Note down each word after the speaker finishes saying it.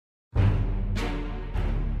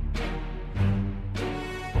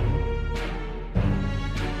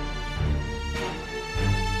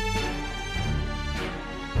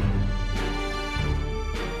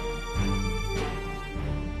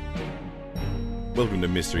Welcome to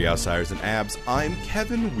Mystery Outsiders and Abs. I'm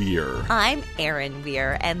Kevin Weir. I'm Erin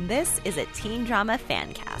Weir, and this is a teen drama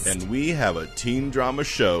fancast. And we have a teen drama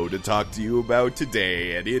show to talk to you about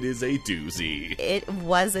today, and it is a doozy. It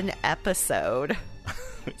was an episode.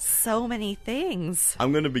 So many things.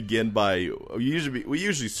 I'm going to begin by, we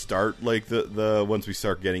usually start, like, the once we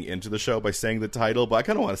start getting into the show by saying the title, but I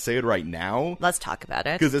kind of want to say it right now. Let's talk about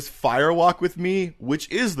it. Because it's Fire Walk with Me,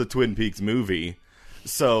 which is the Twin Peaks movie.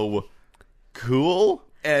 So, cool.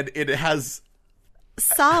 And it has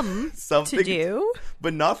something to do,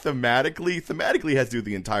 but not thematically. Thematically, it has to do with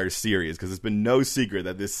the entire series, because it's been no secret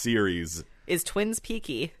that this series is Twins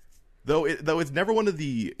Peaky. Though it's never one of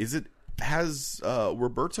the. Has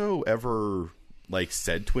Roberto ever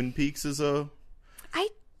said Twin Peaks is a?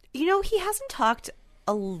 He hasn't talked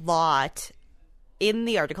a lot in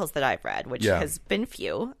the articles that I've read, which has been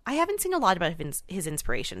few. I haven't seen a lot about his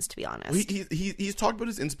inspirations, to be honest. He's talked about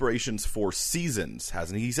his inspirations for seasons,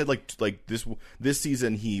 hasn't he? He said like this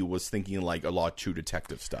season he was thinking a lot True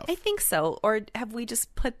Detective stuff. I think so. Or have we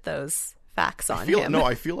just put those facts on him? No,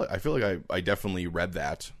 I feel like I definitely read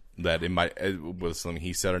that it was something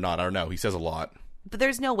he said or not. I don't know. He says a lot. But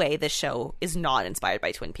there's no way this show is not inspired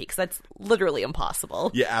by Twin Peaks. That's literally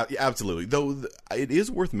impossible. Yeah, absolutely. Though it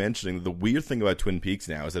is worth mentioning, the weird thing about Twin Peaks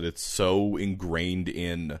now is that it's so ingrained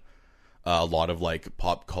in a lot of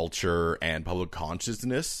pop culture and public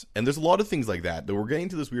consciousness. And there's a lot of things like that we're getting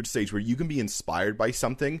to this weird stage where you can be inspired by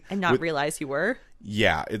something and not realize you were.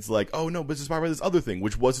 Yeah, it's like, oh no, but it's inspired by this other thing,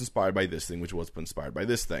 which was inspired by this thing, which was inspired by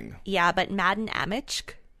this thing. Yeah, but Madden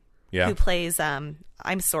Amichk, who plays, I'm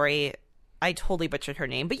sorry, I totally butchered her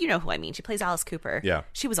name, but you know who I mean. She plays Alice Cooper. Yeah.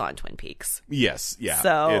 She was on Twin Peaks. Yes, yeah.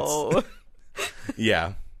 So.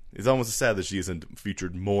 Yeah. It's almost sad that she isn't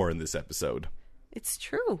featured more in this episode. It's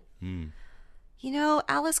true.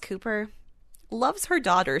 Alice Cooper loves her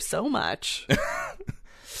daughter so much.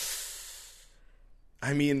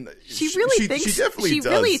 I mean, she really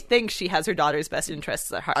does. thinks she has her daughter's best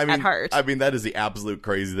interests at heart. I mean, that is the absolute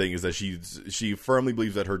crazy thing, is that she firmly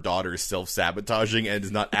believes that her daughter is self-sabotaging and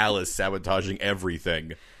is not Alice sabotaging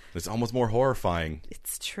everything. It's almost more horrifying.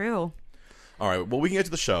 It's true. All right, well, we can get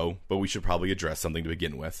to the show, but we should probably address something to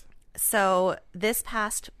begin with. So this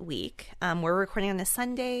past week, we're recording on a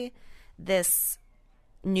Sunday. This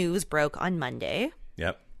news broke on Monday.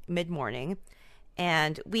 Yep. Mid-morning.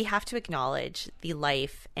 And we have to acknowledge the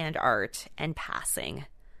life and art and passing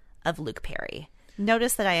of Luke Perry.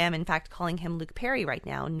 Notice that I am, in fact, calling him Luke Perry right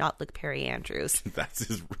now, not Luke Perry Andrews. That's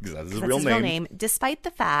his real name. Despite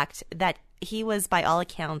the fact that he was, by all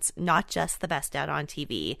accounts, not just the best dad on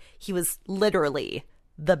TV. He was literally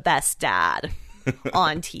the best dad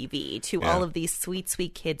on TV to all of these sweet,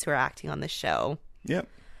 sweet kids who are acting on the show. Yep.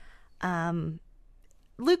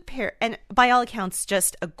 Luke Perry, and by all accounts,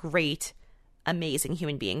 just a great, amazing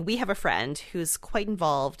human being. We have a friend who's quite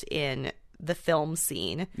involved in the film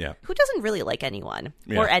scene who doesn't really like anyone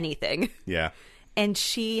or anything. Yeah. And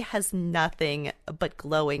she has nothing but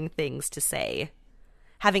glowing things to say.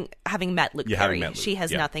 Having met Luke Perry, she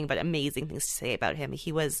has nothing but amazing things to say about him.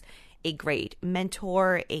 He was a great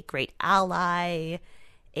mentor, a great ally,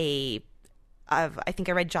 I think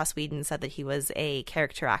I read Joss Whedon said that he was a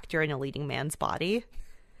character actor in a leading man's body.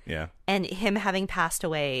 Yeah. And him having passed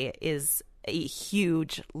away is a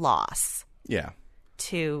huge loss. Yeah.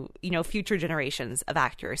 To, future generations of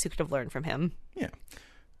actors who could have learned from him. Yeah.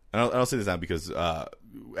 And I'll say this now because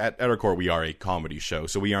at our core, we are a comedy show,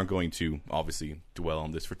 so we aren't going to, obviously, dwell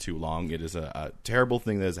on this for too long. It is a terrible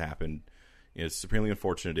thing that has happened. It's supremely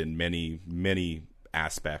unfortunate in many, many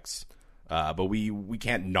aspects, but we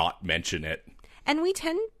can't not mention it. And we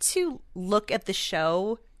tend to look at the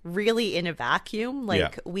show really in a vacuum.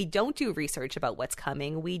 We don't do research about what's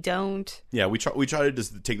coming. We don't. Yeah, we try to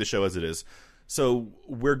just take the show as it is. So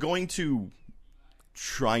we're going to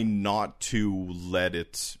try not to let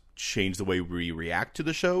it change the way we react to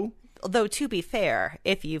the show. Though, to be fair,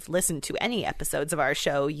 if you've listened to any episodes of our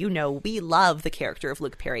show, we love the character of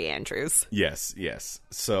Luke Perry Andrews. Yes.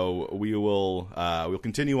 So we'll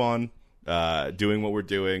continue on doing what we're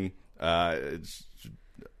doing.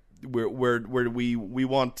 We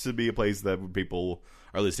want to be a place that people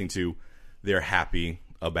are listening to, they're happy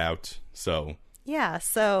about. So yeah.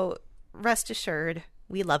 So rest assured,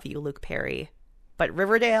 we love you, Luke Perry. But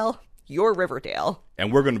Riverdale, you're Riverdale.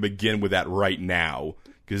 And we're going to begin with that right now,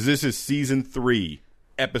 because this is Season 3,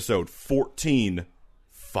 Episode 14,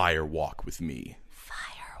 Fire Walk with Me.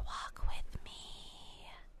 Fire Walk with Me.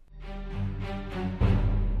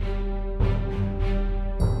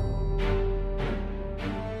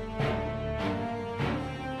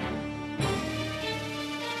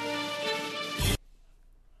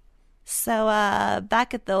 So,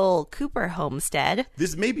 back at the old Cooper homestead.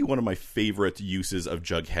 This may be one of my favorite uses of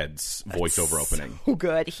Jughead's voiceover opening. So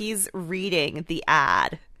good. He's reading the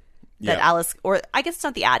ad that Alice, or I guess it's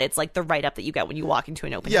not the ad, it's like the write-up that you get when you walk into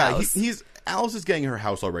an open house. Alice is getting her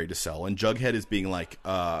house all ready to sell, and Jughead is being like,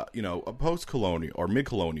 a post-colonial, or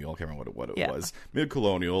mid-colonial, I can't remember what it was,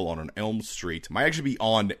 mid-colonial on an Elm Street. Might actually be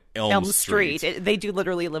on Elm Street. They do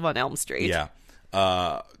literally live on Elm Street.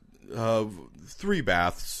 Yeah. 3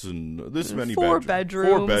 baths and this many Four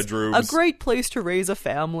bedrooms. A great place to raise a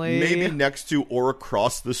family. Maybe next to or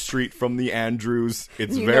across the street from the Andrews.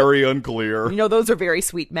 It's very unclear. Those are very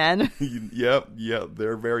sweet men. Yep,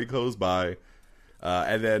 they're very close by.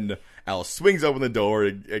 And then Alice swings open the door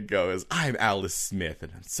and goes, "I'm Alice Smith,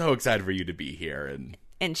 and I'm so excited for you to be here."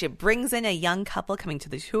 And she brings in a young couple coming to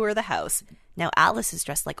the tour of the house. Now, Alice is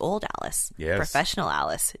dressed like old Alice. Yes. Professional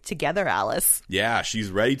Alice. Together Alice. Yeah,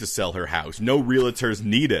 she's ready to sell her house. No realtors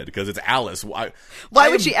needed because it's Alice. Why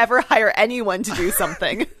would she ever hire anyone to do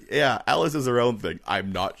something? Yeah, Alice is her own thing.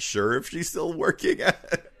 I'm not sure if she's still working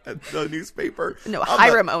at the newspaper. No,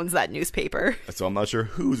 Hiram owns that newspaper. So I'm not sure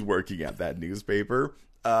who's working at that newspaper.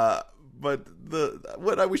 But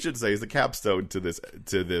what we should say is the capstone to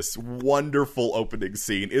this wonderful opening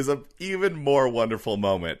scene is an even more wonderful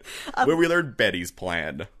moment where we learn Betty's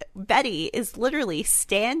plan. Betty is literally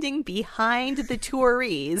standing behind the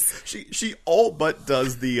tourees. She all but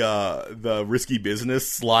does the risky business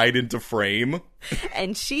slide into frame,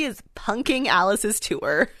 and she is punking Alice's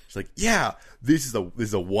tour. She's like, "Yeah, this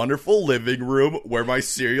is a wonderful living room where my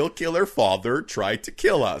serial killer father tried to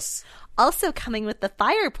kill us." Also coming with the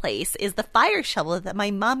fireplace is the fire shovel that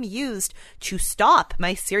my mom used to stop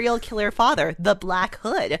my serial killer father, the Black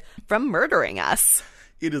Hood, from murdering us.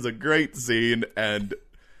 It is a great scene, and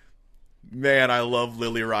man, I love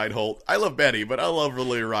Lily Reinhold. I love Betty, but I love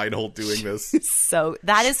Lily Reinhold doing this. So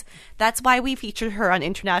that's why we featured her on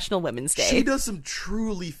International Women's Day. She does some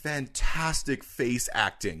truly fantastic face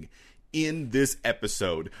acting in this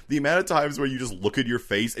episode. The amount of times where you just look at your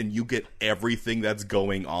face and you get everything that's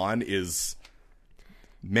going on is...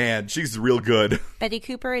 Man, she's real good. Betty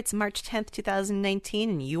Cooper, it's March 10th, 2019,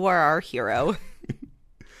 and you are our hero.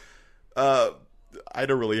 I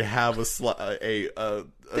don't really have There's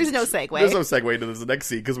no segue. There's no segue to this next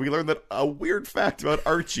scene because we learned that a weird fact about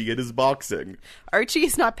Archie and his boxing. Archie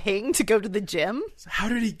is not paying to go to the gym? How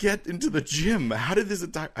did he get into the gym? How did this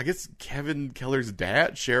entire... I guess Kevin Keller's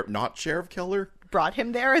dad, Sheriff Keller? Brought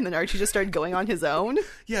him there, and then Archie just started going on his own?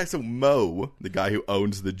 Yeah, so Mo, the guy who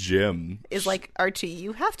owns the gym... is like, "Archie,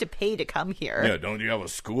 you have to pay to come here." Yeah, don't you have a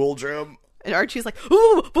school gym? And Archie's like,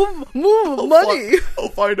 money! I'll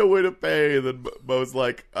find a way to pay. And then Mo's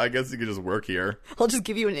like, "I guess you could just work here. I'll just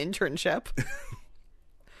give you an internship."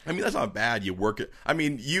 I mean, that's not bad. You work at... I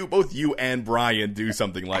mean, both you and Brian do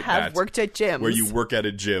something like that. Have worked at gyms. Where you work at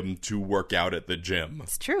a gym to work out at the gym.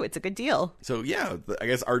 It's true. It's a good deal. So, yeah, I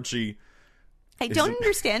guess Archie... I don't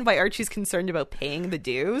understand why Archie's concerned about paying the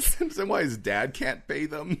dues. And why his dad can't pay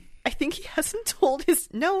them. I think he hasn't told his...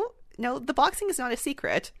 No, the boxing is not a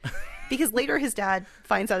secret. Because later his dad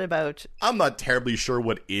finds out about... I'm not terribly sure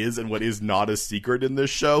what is and what is not a secret in this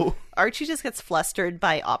show. Archie just gets flustered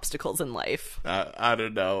by obstacles in life. I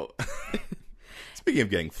don't know. Speaking of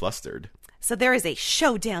getting flustered. So there is a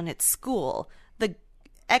showdown at school. The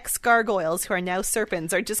ex-gargoyles, who are now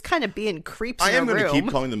serpents, are just kind of being creeps in a room. I am going to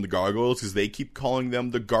keep calling them the gargoyles because they keep calling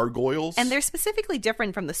them the gargoyles. And they're specifically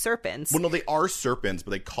different from the serpents. Well, no, they are serpents,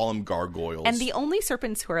 but they call them gargoyles. And the only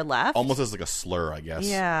serpents who are left... Almost as like a slur, I guess.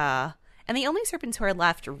 Yeah. And the only serpents who are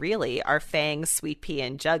left, really, are Fang, Sweet Pea,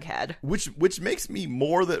 and Jughead. Which makes me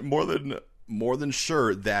more than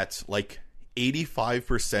sure that, like,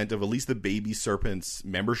 85% of at least the baby serpent's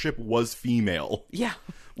membership was female. Yeah.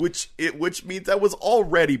 Which means that was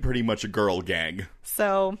already pretty much a girl gang.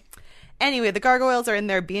 So, anyway, the gargoyles are in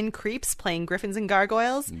there being creeps, playing Griffins and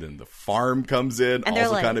Gargoyles. And then the farm comes in, and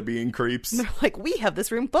also kind of being creeps. They're like, "We have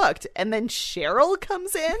this room booked." And then Cheryl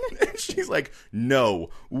comes in. And she's like, "No,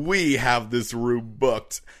 we have this room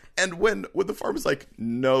booked." And when the farm is like,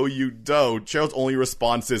 "No, you don't," Cheryl's only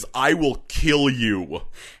response is, "I will kill you."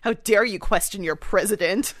 How dare you question your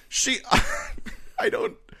president? I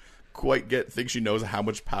don't quite think she knows how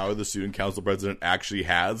much power the student council president actually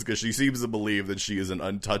has, because she seems to believe that she is an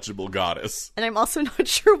untouchable goddess. And I'm also not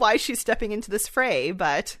sure why she's stepping into this fray,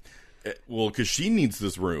 but... Well, because she needs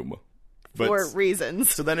this room. For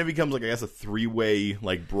reasons. So then it becomes, like, I guess, a three-way,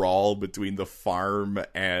 like, brawl between the farm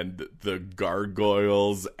and the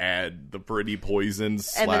gargoyles and the pretty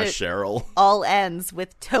poisons / Cheryl. All ends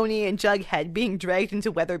with Tony and Jughead being dragged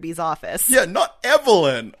into Weatherby's office. Yeah, not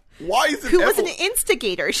Evelyn! Why is it Who was an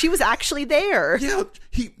instigator? She was actually there. Yeah,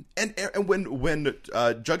 and when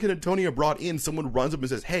Jughead and Tony are brought in, someone runs up and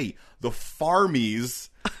says, "Hey, the farmies,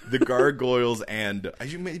 the gargoyles, and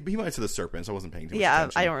he might have said the serpents. I wasn't paying too much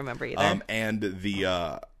attention. I don't remember either.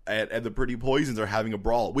 And the pretty poisons are having a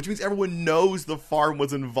brawl, which means everyone knows the farm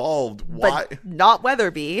was involved. Why? But not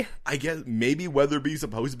Weatherby. I guess maybe Weatherby's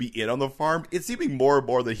supposed to be in on the farm. It's seeming more and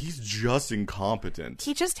more that he's just incompetent.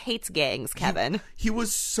 He just hates gangs, Kevin. He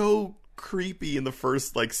was so creepy in the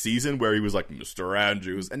first season where he was like Mr.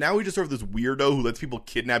 Andrews, and now he's just sort of this weirdo who lets people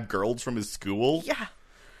kidnap girls from his school. Yeah.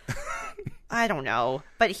 I don't know,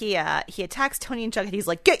 but he attacks Tony and Jughead. He's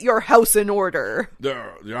like, "Get your house in order."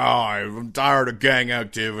 I'm tired of gang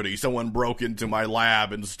activity. Someone broke into my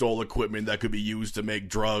lab and stole equipment that could be used to make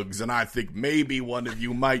drugs, and I think maybe one of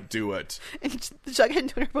you might do it. And Jughead and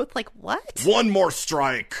Tony are both like, "What? One more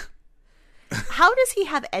strike." How does he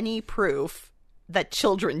have any proof that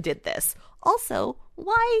children did this? Also,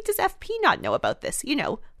 why does FP not know about this?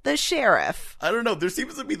 The sheriff. I don't know. There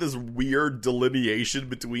seems to be this weird delineation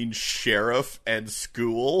between sheriff and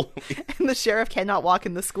school. And the sheriff cannot walk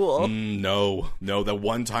in the school. No. That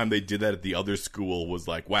one time they did that at the other school was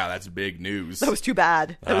like, wow, that's big news. That was too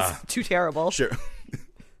bad. That was too terrible. Sure.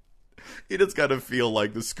 It does kind of feel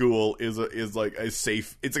like the school is like a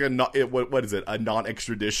safe. It's like what is it? A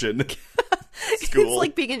non-extradition school. It's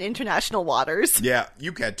like being in international waters. Yeah,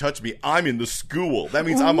 you can't touch me. I'm in the school. That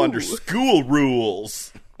means I'm under school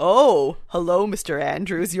rules. Oh, hello, Mr.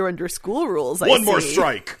 Andrews. You're under school rules. One more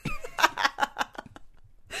strike.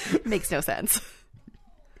 Makes no sense.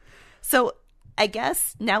 So I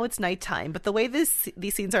guess now it's nighttime, but the way these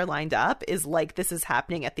scenes are lined up is like this is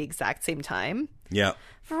happening at the exact same time. Yeah.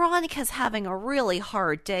 Veronica's having a really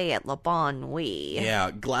hard day at La Bonne Nuit. Yeah,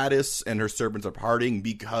 Gladys and her servants are partying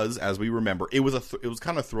because, as we remember, it was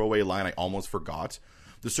kind of a throwaway line I almost forgot.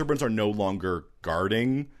 The servants are no longer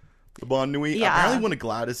guarding La Bonne Nuit. Yeah. Apparently one of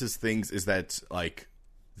Gladys's things is that,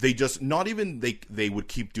 they just, not even they would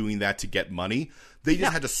keep doing that to get money. They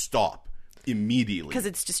just had to stop immediately. Because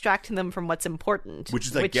it's distracting them from what's important.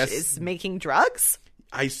 Which I guess is making drugs?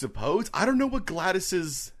 I suppose. I don't know what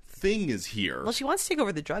Gladys's thing is here. Well, she wants to take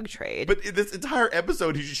over the drug trade. But in this entire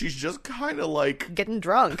episode, she's just kind of getting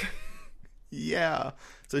drunk. Yeah.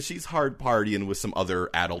 So she's hard partying with some other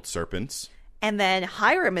adult serpents. And then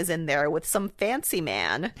Hiram is in there with some fancy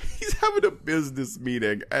man. He's having a business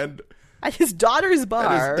meeting and at his daughter's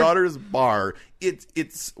bar.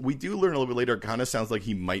 It's we do learn a little bit later. It kind of sounds like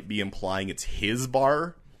he might be implying it's his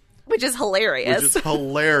bar, which is hilarious.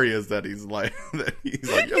 That he's like,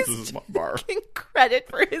 yes, this is my bar. Taking credit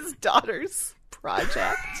for his daughter's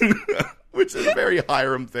project, which is a very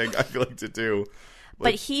Hiram thing I feel like to do.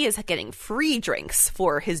 But he is getting free drinks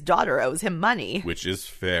for his daughter owes him money. Which is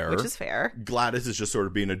fair. Gladys is just sort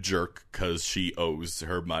of being a jerk because she owes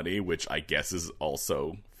her money, which I guess is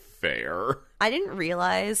also fair. I didn't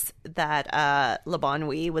realize that La Bonne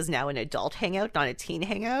Nuit was now an adult hangout, not a teen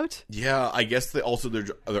hangout. Yeah, I guess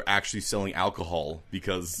they're actually selling alcohol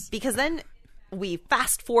because then we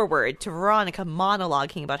fast forward to Veronica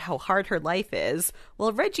monologuing about how hard her life is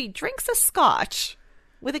while Reggie drinks a scotch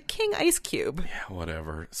with a King Ice Cube. Yeah,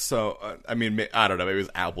 whatever. So, I don't know. Maybe it was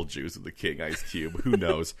apple juice with the King Ice Cube. Who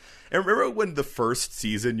knows? And remember when the first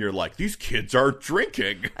season you're like, these kids are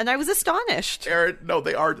drinking. And I was astonished. Aaron, no,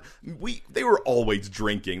 they aren't. They were always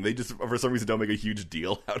drinking. They just, for some reason, don't make a huge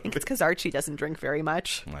deal out of it. It's because Archie doesn't drink very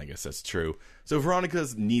much. I guess that's true. So Veronica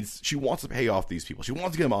she wants to pay off these people. She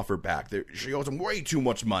wants to get them off her back. She owes them way too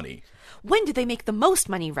much money. When did they make the most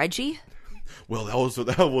money, Reggie? Well, that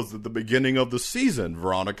was at the beginning of the season,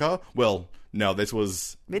 Veronica. Well, no, this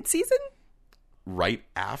was mid-season? Right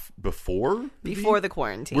before the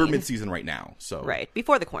quarantine. We're mid-season right now, so right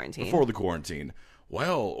before the quarantine.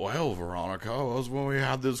 Well, Veronica, that was when we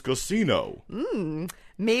had this casino.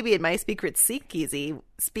 Maybe in my secret speakeasy,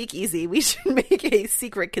 we should make a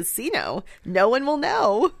secret casino. No one will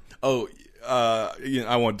know. Oh,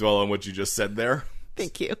 I won't dwell on what you just said there.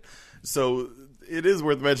 Thank you. So it is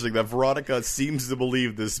worth mentioning that Veronica seems to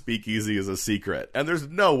believe this speakeasy is a secret, and there's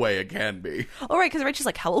no way it can be. All right, because Rachel's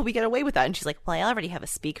like, how will we get away with that? And she's like, well, I already have a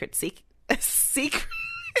secret. It's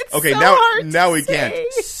okay, so now we can't.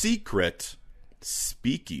 Secret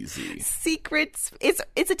speakeasy. Secrets.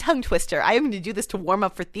 It's a tongue twister. I am going to do this to warm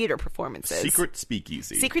up for theater performances. Secret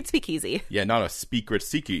speakeasy. Secret speakeasy. Yeah, not a secret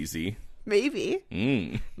speakeasy. Maybe.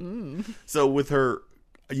 So with her,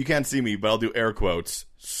 you can't see me, but I'll do air quotes.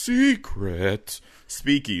 Secret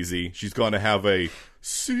speakeasy. She's going to have a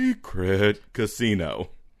secret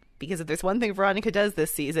casino. Because if there's one thing Veronica does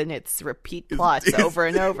this season, it's repeat plots over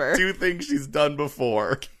and over. Two things she's done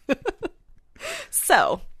before.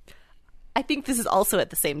 So, I think this is also at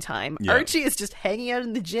the same time. Yeah. Archie is just hanging out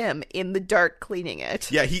in the gym in the dark cleaning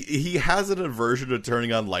it. Yeah, he has an aversion to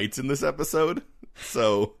turning on lights in this episode.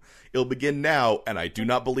 So it'll begin now, and I do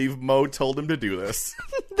not believe Mo told him to do this.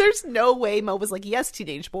 There's no way Mo was like, yes,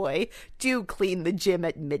 teenage boy, do clean the gym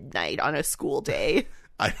at midnight on a school day.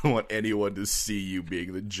 I don't want anyone to see you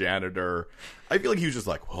being the janitor. I feel like he was just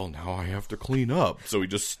like, well, now I have to clean up. So he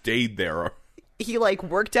just stayed there. He, like,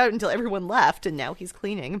 worked out until everyone left, and now he's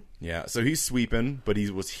cleaning. Yeah, so he's sweeping, but he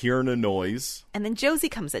was hearing a noise. And then Josie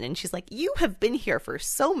comes in, and she's like, you have been here for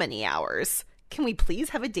so many hours. Can we please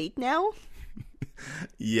have a date now?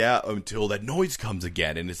 Yeah, until that noise comes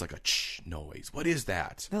again, and it's like a noise. What is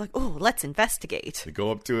that? They're like, oh, let's investigate. They go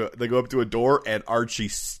up to a door, and Archie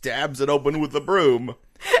stabs it open with the broom.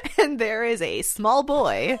 And there is a small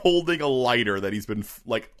boy holding a lighter that he's been,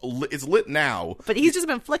 like, it's lit now. But he's just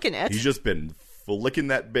been flicking it. He's just been flicking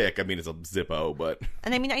that bic. I mean, it's a Zippo, but...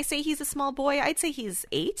 And I mean, I say he's a small boy. I'd say he's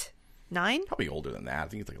 8, 9? Probably older than that. I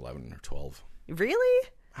think it's like 11 or 12. Really?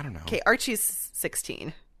 I don't know. Okay, Archie's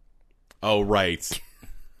 16. Oh, right.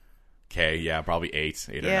 Okay, yeah, probably 8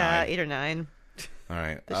 or 9. Yeah, 8 or 9. All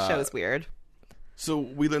right. This show is weird. So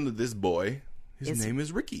we learned that this boy, his name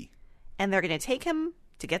is Ricky. And they're going to take him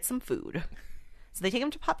to get some food. So they take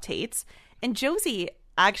him to Pop Tate's, and Josie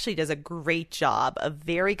actually does a great job of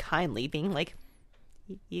very kindly being like,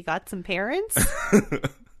 you got some parents?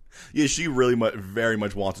 Yeah, she really very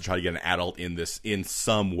much wants to try to get an adult in this in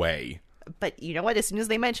some way. But you know what? As soon as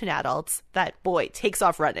they mention adults, that boy takes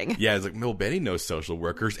off running. Yeah, it's like, no, Betty knows social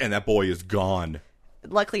workers, and that boy is gone.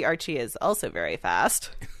 Luckily, Archie is also very fast.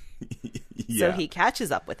 Yeah. So he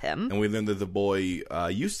catches up with him. And we learned that the boy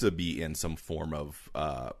used to be in some form of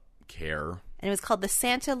care. And it was called the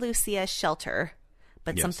Santa Lucia Shelter.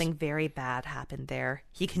 But something very bad happened there.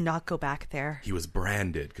 He cannot go back there. He was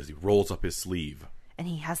branded because he rolls up his sleeve. And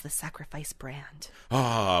he has the sacrifice brand.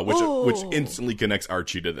 Which instantly connects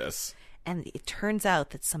Archie to this. And it turns out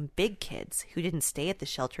that some big kids who didn't stay at the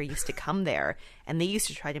shelter used to come there. And they used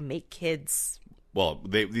to try to make kids... Well,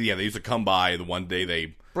 they used to come by. The one day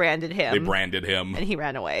they... branded him. They branded him. And he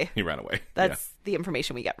ran away. That's the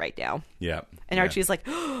information we get right now. Yeah. And Archie's like,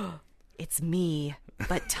 oh, it's me,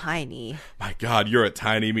 but tiny. My God, you're a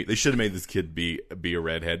tiny me. They should have made this kid be a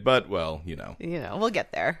redhead. But, well, you know. We'll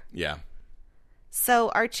get there. Yeah. So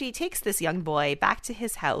Archie takes this young boy back to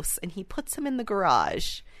his house, and he puts him in the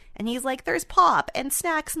garage. And he's like, there's pop and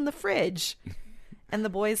snacks in the fridge. And the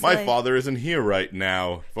boy's My father isn't here right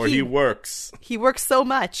now, for he works. He works so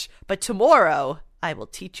much, but tomorrow I will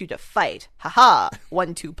teach you to fight. Ha-ha,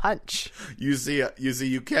 1-2 punch. You see,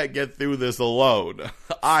 you can't get through this alone.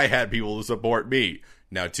 I had people to support me.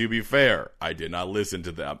 Now, to be fair, I did not listen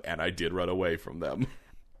to them, and I did run away from them.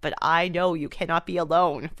 But I know you cannot be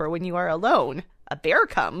alone, for when you are alone, a bear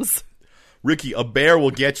comes. Ricky, a bear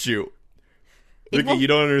will get you. Ricky, you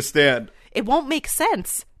don't understand. It won't make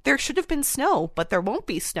sense. There should have been snow, but there won't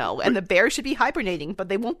be snow. And the bear should be hibernating, but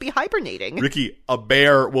they won't be hibernating. Ricky, a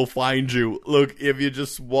bear will find you. Look, if you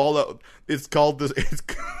just swallow... It's called this...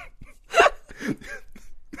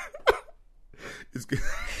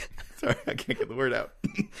 Sorry, I can't get the word out.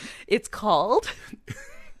 It's called?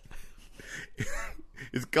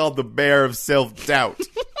 It's called the bear of self-doubt.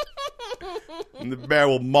 And the bear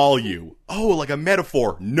will maul you. Oh, like a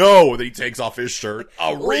metaphor. No, that he takes off his shirt.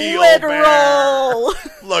 A real Literal.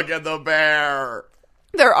 Bear. Look at the bear.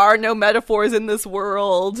 There are no metaphors in this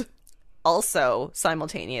world. Also,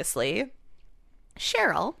 simultaneously,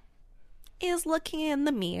 Cheryl is looking in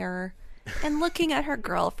the mirror and looking at her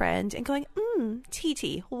girlfriend and going,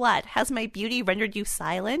 Titi, what? Has my beauty rendered you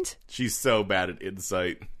silent? She's so bad at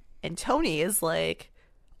insight. And Tony is like,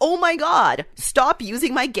 oh my God, stop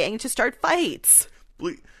using my gang to start fights.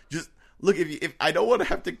 Please, just look, if I don't want to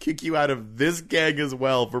have to kick you out of this gang as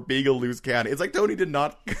well for being a loose cannon. It's like Tony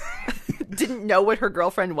didn't know what her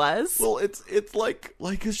girlfriend was. Well, it's like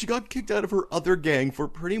cause she got kicked out of her other gang for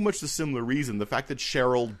pretty much the similar reason. The fact that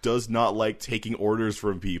Cheryl does not like taking orders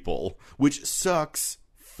from people, which sucks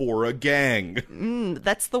for a gang.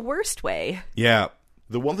 That's the worst way. Yeah.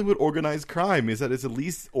 The one thing with organized crime is that it's at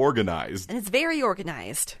least organized. And it's very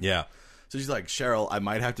organized. Yeah. So she's like, Cheryl, I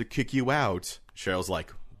might have to kick you out. Cheryl's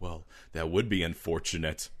like, well, that would be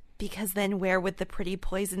unfortunate. Because then where would the pretty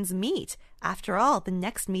poisons meet? After all, the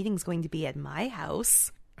next meeting's going to be at my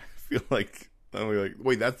house. I feel like,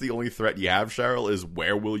 wait, that's the only threat you have, Cheryl, is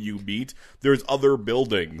where will you meet? There's other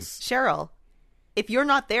buildings. Cheryl, if you're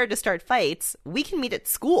not there to start fights, we can meet at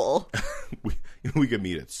school. we could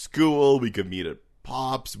meet at school. We could meet at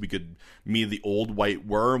Pops. We could meet the old white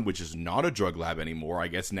worm, which is not a drug lab anymore. I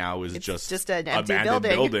guess now is just an empty abandoned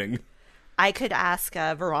building. I could ask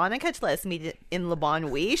Veronica to let us meet in Le Bon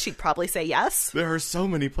Oui. She'd probably say yes. There are so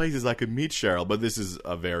many places I could meet Cheryl, but this is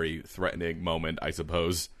a very threatening moment, I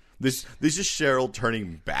suppose. This is Cheryl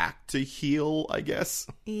turning back to heel, I guess.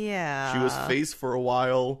 Yeah. She was face for a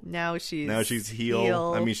while. Now she's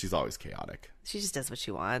heel. I mean, she's always chaotic. She just does what she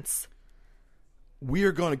wants. We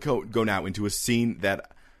are going to go now into a scene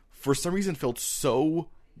that, for some reason, felt so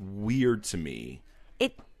weird to me.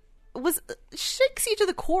 It shakes you to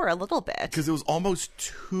the core a little bit. Because it was almost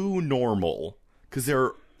too normal. Because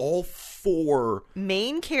they're all four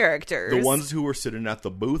main characters. The ones who were sitting at the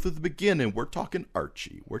booth at the beginning. We're talking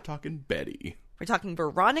Archie. We're talking Betty. We're talking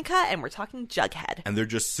Veronica, and we're talking Jughead. And they're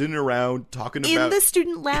just sitting around talking about... In the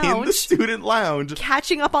student lounge.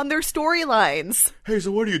 Catching up on their storylines. Hey,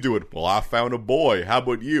 so what are you doing? Well, I found a boy. How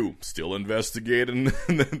about you? Still investigating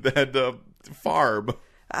that farm.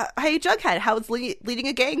 Hey, Jughead, how's leading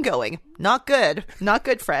a gang going? Not good. Not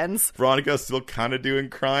good, friends. Veronica's still kind of doing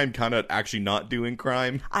crime, kind of actually not doing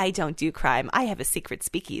crime. I don't do crime. I have a secret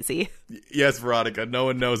speakeasy. Yes, Veronica. No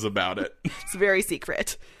one knows about it. It's very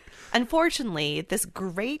secret. Unfortunately, this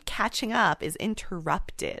great catching up is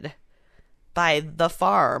interrupted by the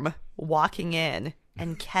farm walking in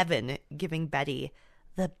and Kevin giving Betty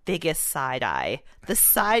the biggest side eye, the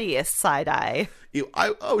sidiest side eye.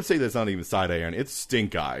 I would say that's not even side eye, Aaron. It's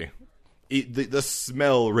stink eye. The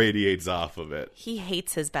smell radiates off of it. He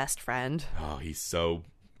hates his best friend. Oh, he's so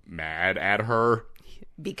mad at her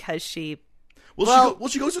because she. Well,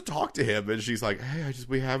 she goes to talk to him, and she's like, "Hey,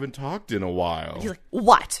 we haven't talked in a while." He's like,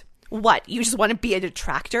 "What? What? You just want to be a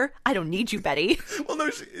detractor? I don't need you, Betty." Well, no,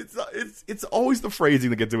 it's always the phrasing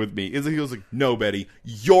that gets it with me. Is he was like, "No, Betty,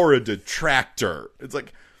 you're a detractor." It's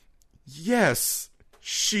like, yes,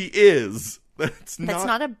 she is. That's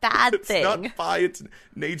not a bad thing. It's not by its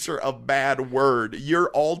nature a bad word. You're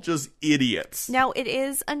all just idiots. Now, it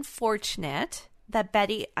is unfortunate that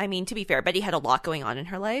Betty, I mean, to be fair, Betty had a lot going on in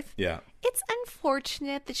her life. Yeah. It's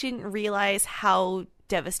unfortunate that she didn't realize how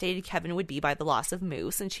devastated Kevin would be by the loss of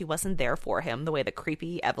Moose, and she wasn't there for him the way the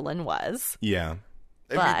creepy Evelyn was. Yeah.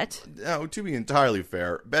 But no, to be entirely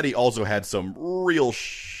fair, Betty also had some real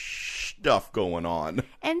stuff going on.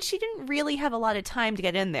 And she didn't really have a lot of time to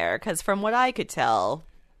get in there, because from what I could tell,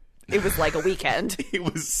 it was like a weekend. It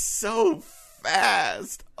was so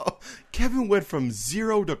fast. Oh, Kevin went from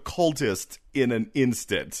zero to cultist in an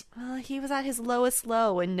instant. He was at his lowest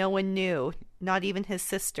low, and no one knew. Not even his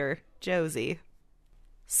sister, Josie.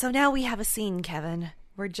 So now we have a scene, Kevin,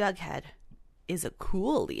 where Jughead is a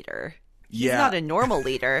cool leader. He's not a normal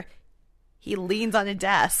leader. He leans on a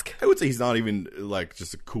desk. I would say he's not even, like,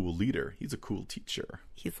 just a cool leader. He's a cool teacher.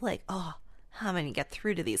 He's like, how am I going to get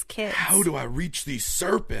through to these kids? How do I reach these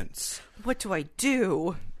serpents? What do I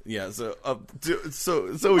do? Yeah, so What's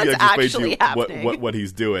yeah, just actually happening? what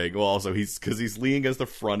he's doing. Well, also because he's leaning against the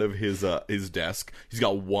front of his desk. He's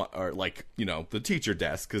got one, or like, the teacher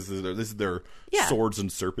desk, because this is their swords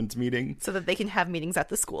and serpents meeting, so that they can have meetings at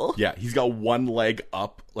the school. Yeah, he's got one leg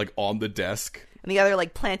up, like, on the desk, and the other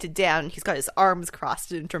leg planted down. He's got his arms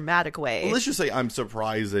crossed in a dramatic way. Well, let's just say I'm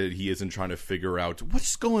surprised that he isn't trying to figure out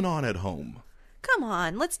what's going on at home. Come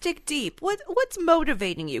on, let's dig deep. What's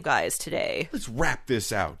motivating you guys today? Let's wrap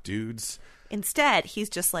this out, dudes. Instead, he's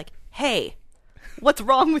just like, hey, what's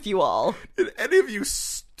wrong with you all? Did any of you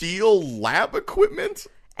steal lab equipment?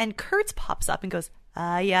 And Kurtz pops up and goes,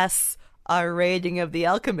 yes, our raiding of the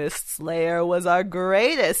Alchemist's lair was our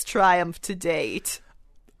greatest triumph to date.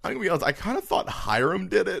 I'm going to be honest, I kind of thought Hiram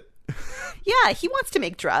did it. Yeah, he wants to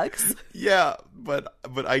make drugs. Yeah, but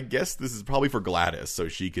I guess this is probably for Gladys, so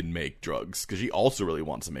she can make drugs, because she also really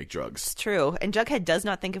wants to make drugs. It's true, and Jughead does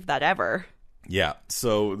not think of that ever. Yeah,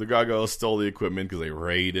 so the gargoyles stole the equipment because they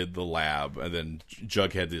raided the lab, and then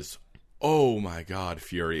Jughead is, oh my god,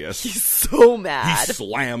 furious. He's so mad. He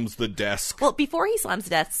slams the desk. Well, before he slams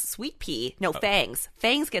the desk, Sweet Pea, Fangs.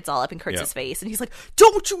 Fangs gets all up in Kurtz's face, and he's like,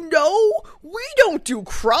 don't you know? We don't do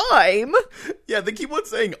crime. Yeah, they keep on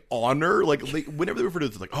saying honor. Like, whenever they refer to it,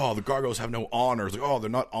 it's like, oh, the gargoyles have no honor. It's like, oh, they're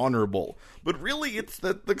not honorable. But really, it's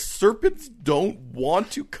that the serpents don't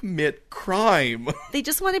want to commit crime. They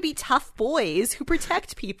just want to be tough boys who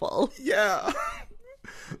protect people. Yeah.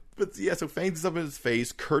 But yeah, so Fangs is up in his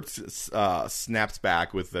face. Kurtz snaps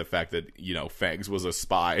back with the fact that, Fangs was a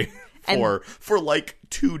spy for like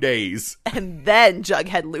 2 days. And then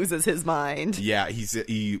Jughead loses his mind. Yeah,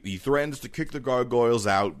 he threatens to kick the gargoyles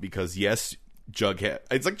out because, yes, Jughead.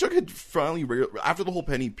 It's like Jughead finally, after the whole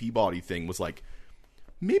Penny Peabody thing, was like,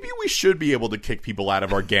 maybe we should be able to kick people out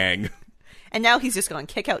of our gang. And now he's just gone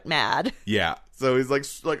kick out mad. Yeah. So he's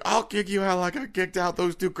like, I'll kick you out like I kicked out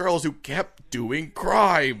those 2 girls who kept doing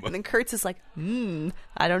crime. And then Kurtz is like,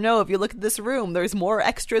 I don't know. If you look at this room, there's more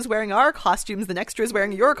extras wearing our costumes than extras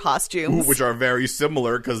wearing your costumes. Which are very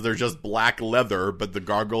similar because they're just black leather, but the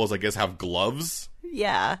gargoyles, I guess, have gloves.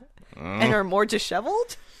 Yeah. And are more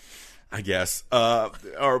disheveled? I guess. So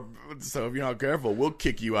if you're not careful, we'll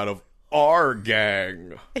kick you out of our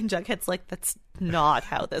gang. And Jughead's like, that's not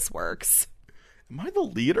how this works. Am I the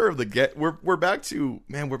leader of the gang? We're back to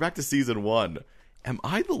season 1. Am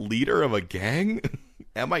I the leader of a gang?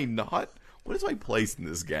 Am I not? What is my place in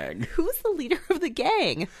this gang? Who's the leader of the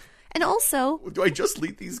gang? And also, do I just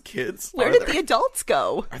lead these kids? Where did the adults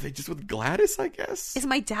go? Are they just with Gladys, I guess? Is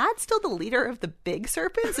my dad still the leader of the big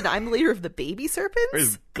serpents and I'm the leader of the baby serpents? Or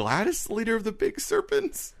is Gladys the leader of the big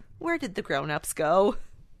serpents? Where did the grown-ups go?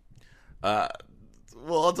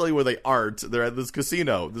 Well, I'll tell you where they aren't. They're at this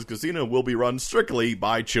casino. This casino will be run strictly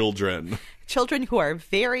by children. Children who are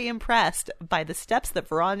very impressed by the steps that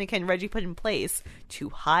Veronica and Reggie put in place to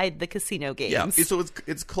hide the casino games. Yeah, so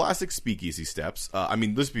it's classic Speakeasy steps. I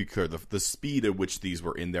mean, let's be clear. The speed at which these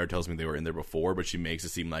were in there tells me they were in there before, but she makes it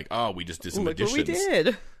seem like, oh, we just did some additions. Look what we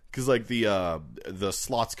did. Because, like, the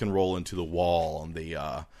slots can roll into the wall, and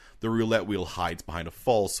the roulette wheel hides behind a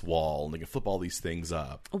false wall, and they can flip all these things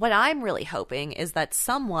up. What I'm really hoping is that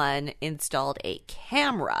someone installed a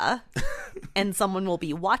camera, and someone will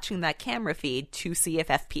be watching that camera feed to see if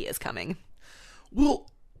FP is coming.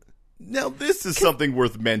 Well, now this is something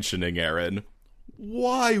worth mentioning, Aaron.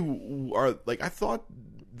 Why I thought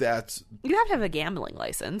that... You have to have a gambling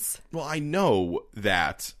license. Well, I know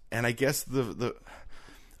that, and I guess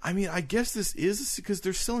I guess this is because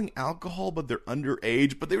they're selling alcohol, but they're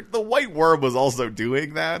underage. But the White Worm was also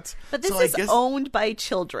doing that. But this is owned by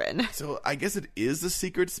children. So I guess it is a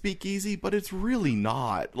secret speakeasy, but it's really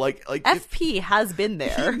not. Like FP has been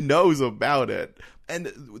there. He knows about it.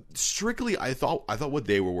 And strictly, I thought what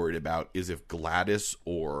they were worried about is if Gladys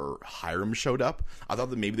or Hiram showed up. I thought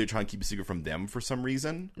that maybe they're trying to keep a secret from them for some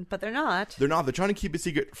reason. But they're not. They're not. They're trying to keep a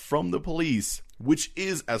secret from the police, which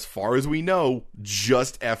is, as far as we know,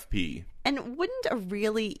 just FP. And wouldn't a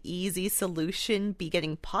really easy solution be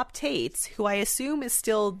getting Pop Tates, who I assume is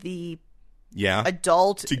still the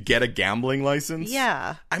adult, to get a gambling license?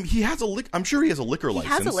 Yeah. I'm sure he has a liquor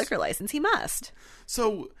license. He has a liquor license. He must.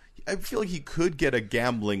 So I feel like he could get a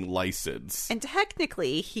gambling license. And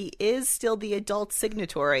technically, he is still the adult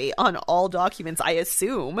signatory on all documents, I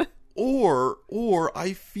assume. Or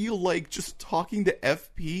I feel like just talking to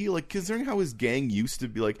FP, like, considering how his gang used to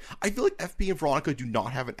be, like, I feel like FP and Veronica do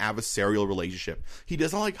not have an adversarial relationship. He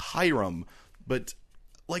doesn't like Hiram, but,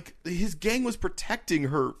 like, his gang was protecting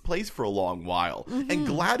her place for a long while. Mm-hmm. And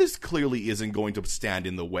Gladys clearly isn't going to stand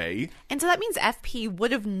in the way. And so that means FP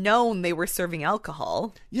would have known they were serving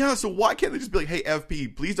alcohol. Yeah, so why can't they just be like, hey,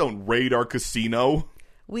 FP, please don't raid our casino?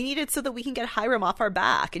 We need it so that we can get Hiram off our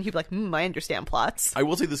back. And he'd be like, I understand plots. I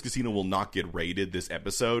will say this casino will not get raided this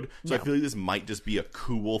episode. So no. I feel like this might just be a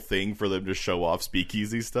cool thing for them to show off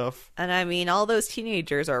Speakeasy stuff. And I mean, all those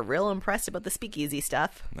teenagers are real impressed about the Speakeasy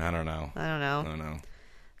stuff. I don't know.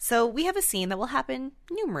 So we have a scene that will happen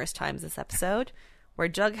numerous times this episode where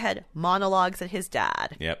Jughead monologues at his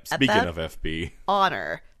dad. Yep, speaking of FP.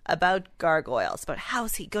 Honor, about gargoyles, about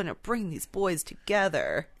how's he going to bring these boys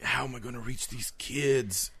together. How am I going to reach these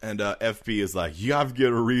kids? And FP is like, you have to get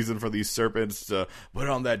a reason for these serpents to put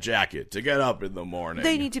on that jacket, to get up in the morning.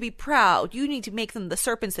 They need to be proud. You need to make them the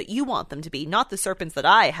serpents that you want them to be, not the serpents that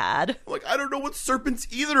I had. Like, I don't know what serpents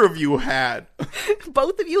either of you had.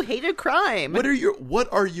 Both of you hated crime. What are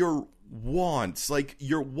your wants? Like,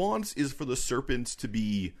 your wants is for the serpents to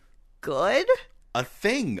be... good? A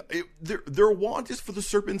thing. Their want is for the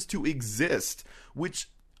serpents to exist, which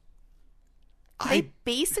they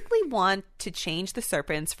basically want to change the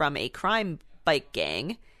serpents from a crime bike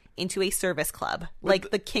gang into a service club,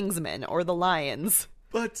 like the Kingsmen or the Lions.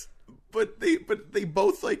 But they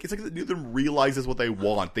both, like, it's like neither of them realizes what they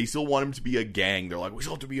want. They still want them to be a gang. They're like, we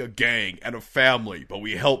still have to be a gang and a family, but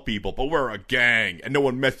we help people, but we're a gang, and no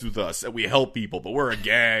one messes with us, and we help people, but we're a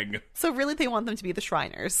gang. So really they want them to be the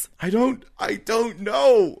Shriners. I don't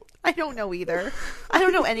know. I don't know either. I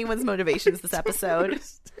don't know anyone's motivations this episode.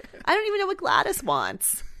 I don't even know what Gladys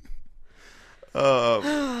wants.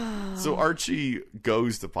 So Archie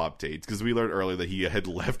goes to Pop Tate's because we learned earlier that he had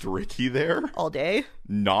left Ricky there all day,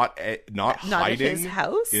 not hiding in his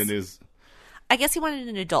house. I guess he wanted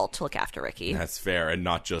an adult to look after Ricky. That's fair, and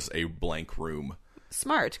not just a blank room.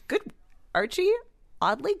 Smart, good, Archie.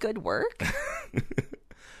 Oddly good work.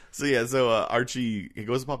 So Archie, he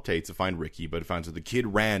goes to Pop Tate's to find Ricky, but finds that the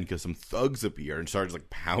kid ran because some thugs appeared and started like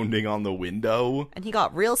pounding on the window. And he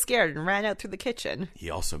got real scared and ran out through the kitchen. He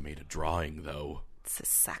also made a drawing, though. It's a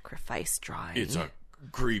sacrifice drawing. It's a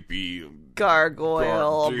creepy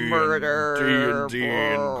gargoyle murder. D&D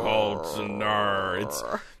and cults and it's.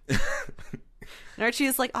 And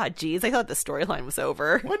Archie's like, oh, geez, I thought the storyline was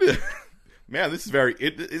over. Man, this is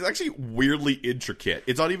it's actually weirdly intricate.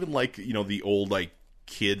 It's not even like, the old, like,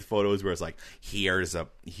 kid photos where it's like, here's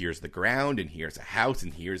the ground, and here's a house,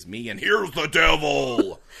 and here's me, and here's the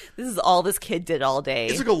devil. This is all this kid did all day.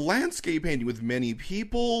 It's like a landscape painting with many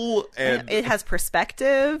people, and it has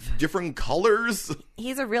perspective. Different colors.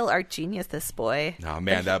 He's a real art genius, this boy. Oh,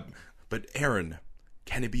 man, but Aaron,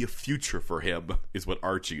 can it be a future for him, is what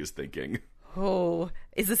Archie is thinking. Oh,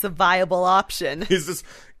 is this a viable option? Is this...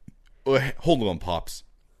 Hold on, Pops.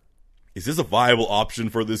 Is this a viable option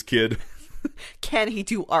for this kid? Can he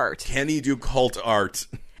do art? Can he do cult art?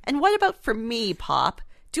 And what about for me, Pop?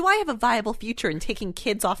 Do I have a viable future in taking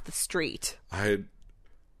kids off the street? I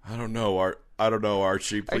don't know. I don't know,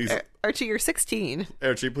 Archie. Please, Archie, you're 16.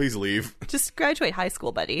 Archie, please leave. Just graduate high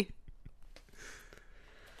school, buddy.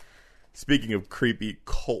 Speaking of creepy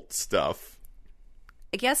cult stuff,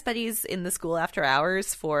 I guess Betty's in the school after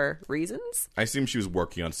hours for reasons. I assume she was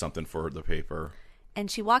working on something for the paper. And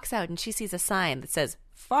she walks out and she sees a sign that says,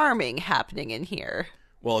 farming happening in here.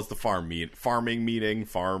 Well, it's the farming meeting,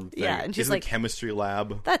 farm thing. Yeah, and she's like, a chemistry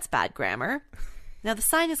lab. That's bad grammar. Now, the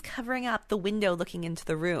sign is covering up the window looking into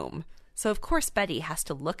the room. So, of course, Betty has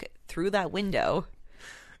to look through that window.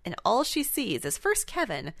 And all she sees is first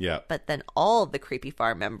Kevin, but then all the creepy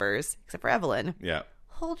farm members, except for Evelyn,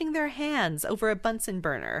 holding their hands over a Bunsen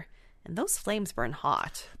burner. And those flames burn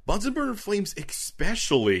hot. Bunsen burner flames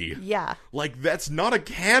especially. Yeah. Like, that's not a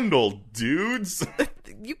candle, dudes.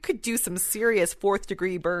 You could do some serious 4th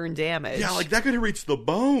degree burn damage. Yeah, like, that could reach the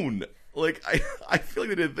bone. Like, I feel like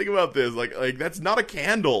they didn't think about this. Like that's not a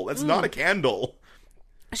candle. That's not a candle.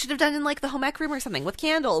 I should have done in, like, the home ec room or something with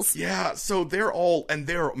candles. Yeah, so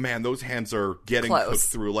man, those hands are getting cooked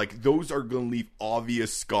through. Like, those are going to leave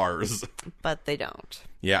obvious scars. But they don't.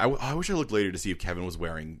 Yeah, I wish I looked later to see if Kevin was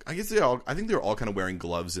wearing... I think they're all kind of wearing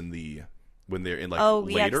gloves when they're in, like,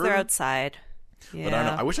 later. Yeah, because they're outside. Yeah. But I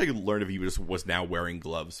don't know. I wish I could learn if he was now wearing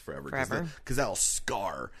gloves forever. Because that'll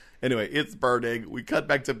scar. Anyway, it's burning. We cut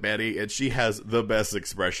back to Betty, and she has the best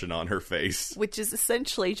expression on her face. Which is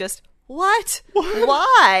essentially just... What?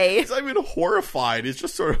 Why? It's not even horrified. It's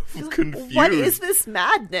just sort of confused. What is this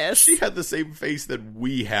madness? She had the same face that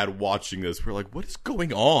we had watching this. We're like, what is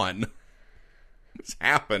going on? What's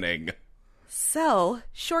happening? So,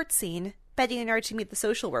 short scene. Betty and Archie meet the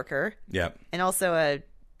social worker. Yeah. And also a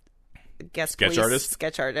sketch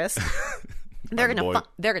artist. They're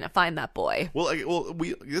gonna find that boy. Well,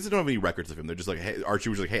 we don't have any records of him. They're just like, hey, Archie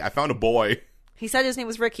was like, hey, I found a boy. He said his name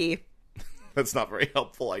was Ricky. That's not very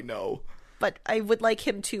helpful, I know. But I would like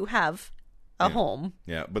him to have a home.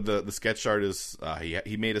 Yeah, but the sketch artist,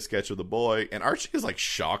 he made a sketch of the boy, and Archie is, like,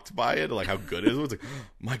 shocked by it, like, how good it is. It's like, oh,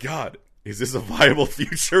 my God, is this a viable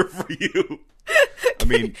future for you? I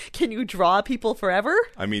mean... Can you draw people forever?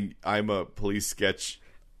 I mean, I'm a police sketch.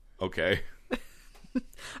 Okay.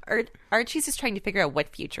 Archie's just trying to figure out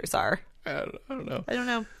what futures are. I don't know. I don't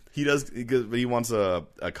know. He does, but he wants a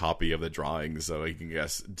copy of the drawing so he can,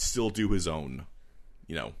 still do his own,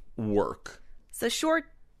 work. It's a short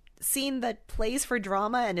scene that plays for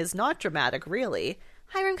drama and is not dramatic, really.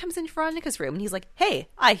 Hiram comes into Veronica's room and he's like, hey,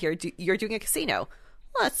 I hear you're doing a casino.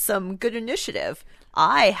 Well, that's some good initiative.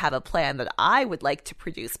 I have a plan that I would like to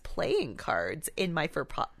produce playing cards in my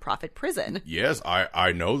for-profit prison. Yes,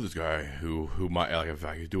 I know this guy who might, like, if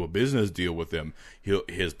I could do a business deal with him,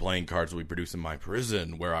 his playing cards will be produced in my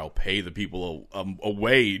prison where I'll pay the people a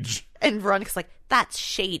wage. And Veronica's like, that's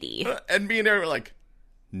shady. And me and Aaron were like,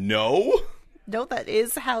 no. No, that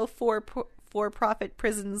is how for-profit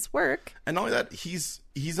prisons work. And not only that, he's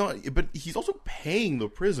not, but he's also paying the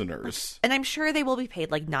prisoners. And I'm sure they will be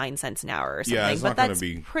paid like 9 cents an hour or something. Yeah, it's but not that's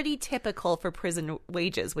gonna be... pretty typical for prison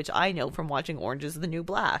wages, which I know from watching Orange is the New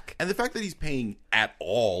Black. And the fact that he's paying at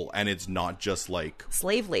all, and it's not just like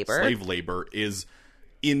slave labor is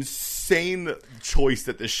insane choice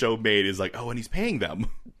that this show made. Is like, oh, and he's paying them.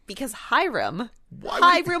 Because Hiram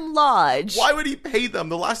Lodge. Why would he pay them?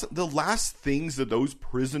 The last things that those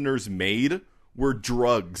prisoners made were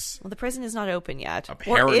drugs. Well, the prison is not open yet.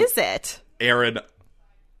 Or is it? Aaron,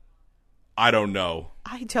 I don't know.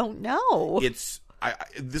 I don't know.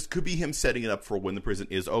 This could be him setting it up for when the prison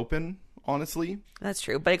is open, honestly. That's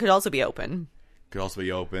true, but it could also be open. Could also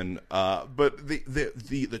be open. But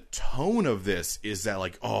the tone of this is that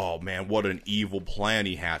like, oh man, what an evil plan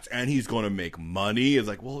he has, and he's going to make money. It's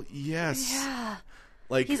like, well, yes, yeah,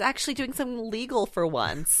 like he's actually doing something legal for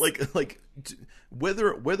once. Like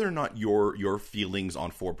whether or not your feelings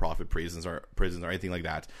on for-profit prisons or anything like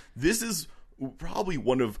that, this is probably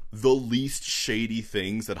one of the least shady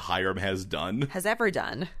things that Hiram has ever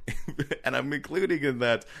done. And I'm including in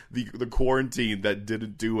that the quarantine that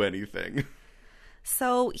didn't do anything.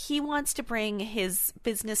 So he wants to bring his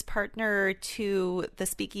business partner to the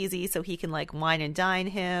Speakeasy so he can like wine and dine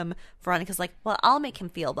him. Veronica's like, well, I'll make him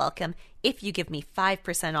feel welcome if you give me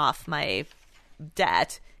 5% off my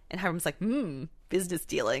debt. And Hiram's like, business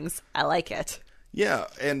dealings. I like it. Yeah,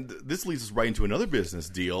 and this leads us right into another business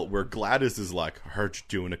deal where Gladys is like, heard you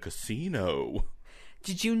doing a casino.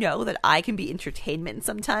 Did you know that I can be entertainment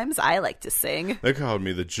sometimes? I like to sing. They called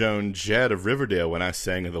me the Joan Jett of Riverdale when I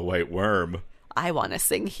sang of the White Worm. I want to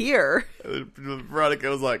sing here. Veronica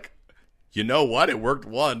was like, you know what? It worked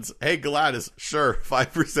once. Hey, Gladys, sure,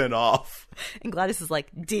 5% off. And Gladys is like,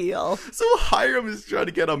 deal. So Hiram is trying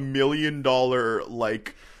to get $1 million,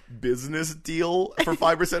 like, business deal for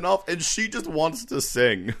 5% off, and she just wants to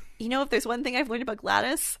sing. You know, if there's one thing I've learned about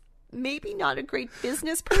Gladys, maybe not a great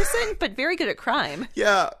business person, but very good at crime.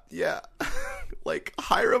 Yeah. Like,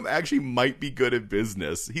 Hiram actually might be good at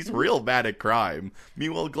business. He's real bad at crime.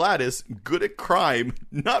 Meanwhile, Gladys, good at crime,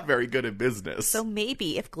 not very good at business. So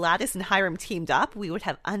maybe if Gladys and Hiram teamed up, we would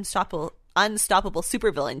have unstoppable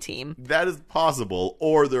supervillain team. That is possible.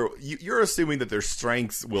 Or you're assuming that their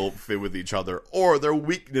strengths will fit with each other, or their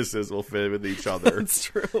weaknesses will fit with each other. That's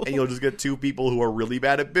true. And you'll just get two people who are really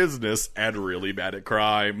bad at business and really bad at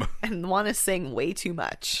crime. And want to sing way too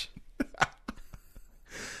much.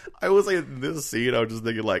 I was like, in this scene, I was just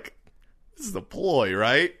thinking, like, this is a ploy,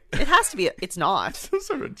 right? It has to be. It's not. Some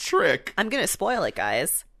sort of trick. I'm going to spoil it,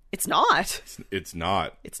 guys. It's not. It's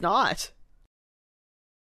not. It's not.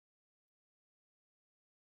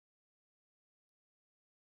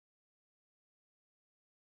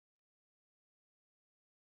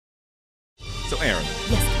 So, Aaron.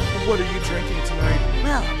 Yes. What are you drinking tonight?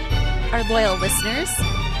 Well, our loyal listeners,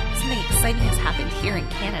 something exciting has happened here in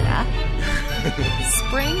Canada.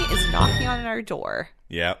 Spring is knocking on our door.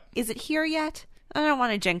 Yeah. Is it here yet? I don't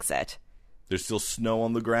want to jinx it. There's still snow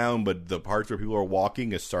on the ground, but the parts where people are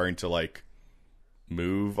walking is starting to, like,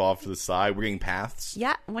 move off to the side. We're getting paths.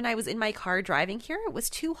 Yeah. When I was in my car driving here, it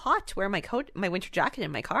was too hot to wear my coat, my winter jacket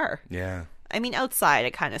in my car. Yeah. I mean, outside,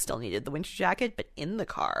 I kind of still needed the winter jacket, but in the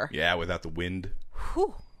car. Yeah, without the wind.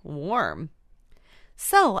 Whew, warm.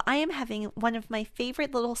 So, I am having one of my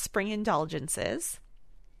favorite little spring indulgences.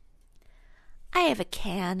 I have a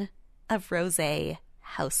can of rosé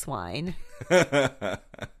house wine to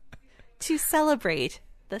celebrate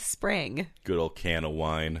the spring. Good old can of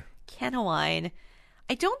wine. Can of wine.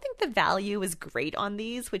 I don't think the value is great on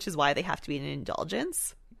these, which is why they have to be an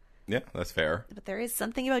indulgence. Yeah, that's fair. But there is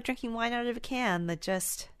something about drinking wine out of a can that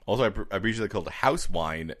just... Also, I appreciate it called house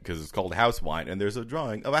wine because it's called house wine and there's a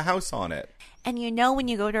drawing of a house on it. And you know when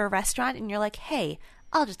you go to a restaurant and you're like, hey,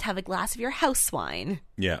 I'll just have a glass of your house wine.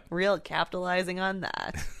 Yeah. Real capitalizing on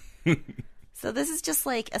that. So this is just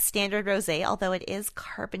like a standard rosé, although it is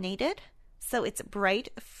carbonated. So it's bright,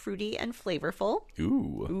 fruity, and flavorful.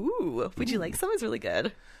 Ooh. Would you like some? It's really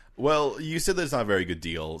good. Well, you said that it's not a very good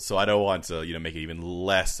deal, so I don't want to, make it even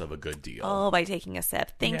less of a good deal. Oh, by taking a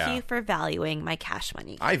sip. Thank you for valuing my cash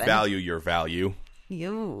money, Kevin. I value your value.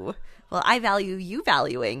 You. Well, I value you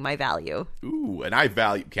valuing my value. Ooh, and I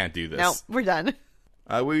value... Can't do this. No, we're done.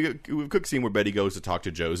 We have a quick scene where Betty goes to talk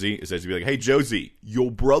to Josie. It says to be like, hey, Josie,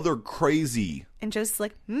 your brother crazy. And Josie's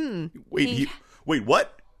like, Wait,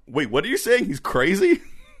 what? Wait, what are you saying? He's crazy?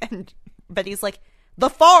 And Betty's like, the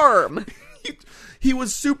farm. He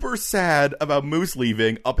was super sad about Moose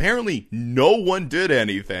leaving. Apparently, no one did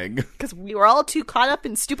anything. Because we were all too caught up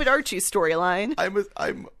in stupid Archie's storyline.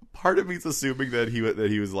 I'm part of me's assuming that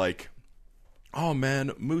he was like, oh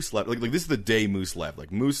man, Moose left. Like this is the day Moose left.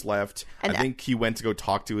 Like Moose left. And I think he went to go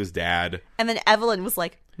talk to his dad. And then Evelyn was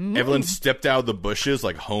like, Evelyn stepped out of the bushes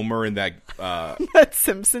like Homer in that that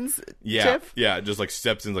Simpsons gif. Yeah, just like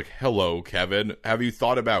steps in like, hello, Kevin. Have you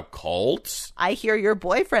thought about cults? I hear your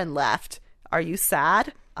boyfriend left. Are you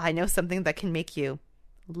sad? I know something that can make you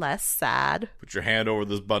less sad. Put your hand over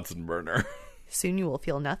this Bunsen burner. Soon you will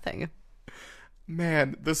feel nothing.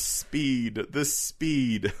 Man, the speed.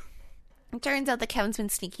 It turns out that Kevin's been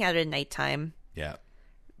sneaking out at nighttime. Yeah.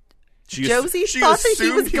 Josie thought that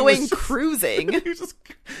he was going cruising.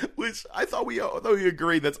 Which I thought we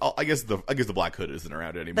agreed. That's all. I guess the Black Hood isn't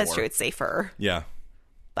around anymore. That's true. It's safer. Yeah.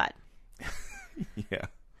 But. Yeah.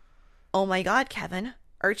 Oh my God, Kevin.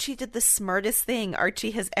 Archie did the smartest thing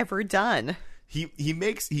Archie has ever done. He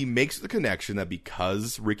makes the connection that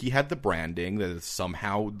because Ricky had the branding, that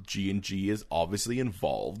somehow G&G is obviously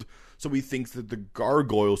involved. So he thinks that the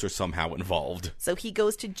gargoyles are somehow involved. So he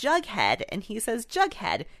goes to Jughead and he says,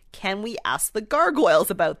 Jughead, can we ask the gargoyles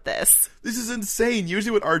about this? This is insane.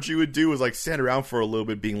 Usually what Archie would do is like stand around for a little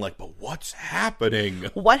bit being like, but what's happening?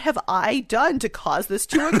 What have I done to cause this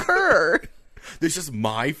to occur? This is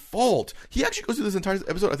my fault. He actually goes through this entire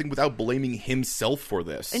episode, I think, without blaming himself for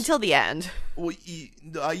this. Until the end. Well,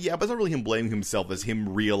 yeah, but it's not really him blaming himself as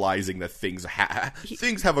him realizing that things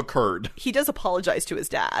have occurred. He does apologize to his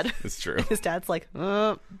dad. It's true. His dad's like,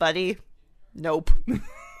 buddy, nope.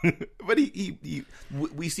 But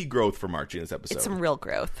we see growth from Archie in this episode. It's some real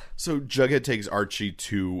growth. So Jughead takes Archie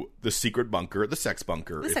to the secret bunker, the sex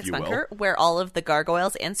bunker, if you will. Where all of the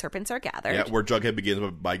gargoyles and serpents are gathered. Yeah, where Jughead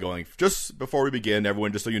begins by going, just before we begin,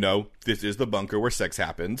 everyone, just so you know, this is the bunker where sex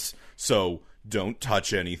happens, so don't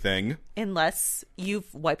touch anything. Unless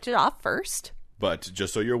you've wiped it off first. But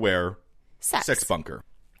just so you're aware, sex bunker.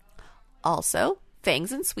 Also,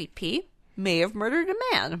 Fangs and Sweet Pea may have murdered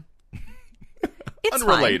a man. It's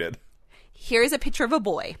unrelated. Fine. Here's a picture of a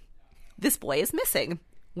boy. This boy is missing.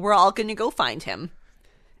 We're all going to go find him.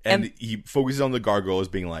 And he focuses on the gargoyles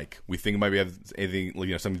being like, we think it might have anything,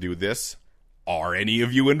 something to do with this. Are any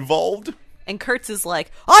of you involved? And Kurtz is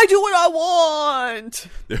like, I do what I want.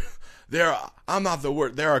 I'm not the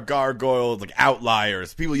word. There are gargoyles, like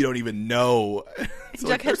outliers, people you don't even know.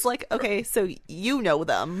 Jughead's like, okay, so you know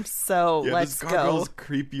them, so let's this gargoyle's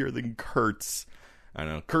creepier than Kurtz. I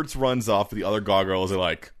know. Kurtz runs off, the other gargoyles are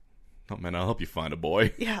like, oh man, I'll help you find a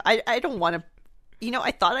boy. Yeah, I don't want to,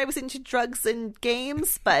 I thought I was into drugs and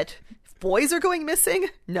games, but if boys are going missing,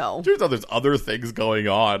 no. Turns out there's other things going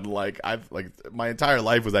on. My entire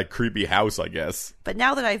life was that creepy house, I guess. But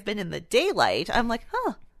now that I've been in the daylight, I'm like,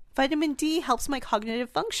 vitamin D helps my cognitive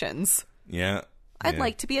functions. Yeah. I'd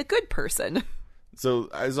like to be a good person. So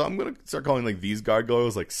I'm going to start calling these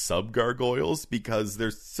gargoyles sub-gargoyles because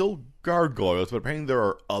they're still gargoyles, but apparently there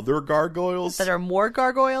are other gargoyles. That are more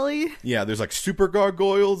gargoyle-y? Yeah, there's super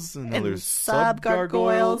gargoyles and then there's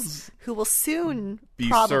sub-gargoyles. Who will soon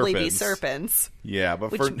probably be serpents. Yeah,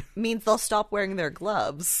 but which means they'll stop wearing their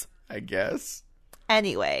gloves. I guess.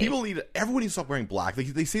 Anyway. Everyone needs to stop wearing black.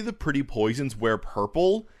 They say the pretty poisons wear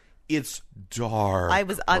purple. It's dark. I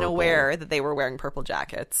was unaware that they were wearing purple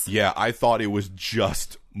jackets. Yeah, I thought it was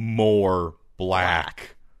just more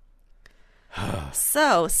black.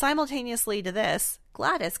 So, simultaneously to this,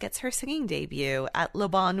 Gladys gets her singing debut at Le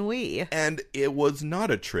Bon Nuit. And it was not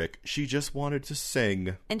a trick. She just wanted to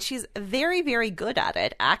sing. And she's very, very good at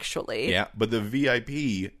it, actually. Yeah, but the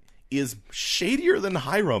VIP is shadier than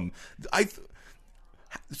Hiram.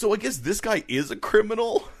 So I guess this guy is a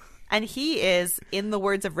criminal? And he is, in the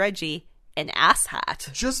words of Reggie, an asshat.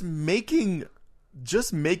 Just making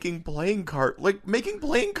playing cards. Making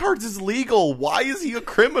playing cards is legal. Why is he a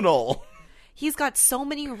criminal? He's got so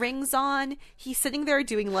many rings on. He's sitting there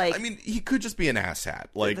doing he could just be an asshat.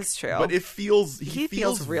 That's true. But he feels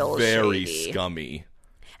real very shady. Scummy.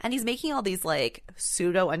 And he's making all these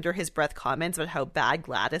pseudo under his breath comments about how bad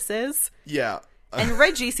Gladys is. Yeah. And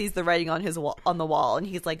Reggie sees the writing on the wall, and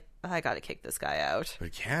he's like, I gotta kick this guy out. But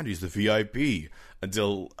he can't. He's the VIP.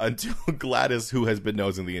 Until Gladys, who has been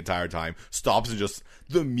nosing the entire time, stops and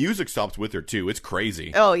the music stops with her, too. It's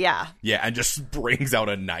crazy. Oh, yeah. Yeah, and just brings out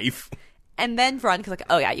a knife. And then Veronica's like,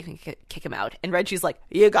 oh, yeah, you can kick him out. And Reggie's like,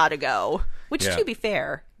 you gotta go. Which, to be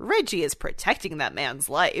fair, Reggie is protecting that man's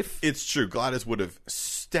life. It's true. Gladys would have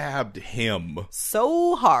stabbed him.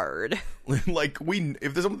 So hard.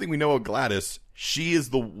 If there's something we know of Gladys, she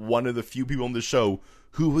is one of the few people on the show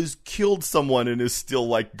who has killed someone and is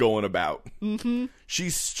still, going about. Mm-hmm.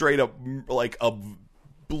 She's straight up,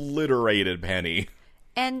 obliterated Penny.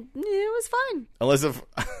 And it was fine. Unless if...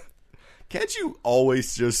 Can't you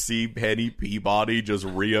always just see Penny Peabody just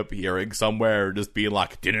reappearing somewhere, just being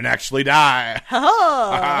like, didn't actually die?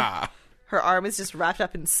 Oh. Her arm is just wrapped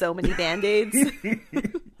up in so many Band-Aids.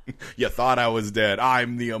 You thought I was dead.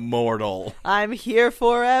 I'm the immortal. I'm here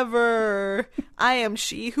forever. I am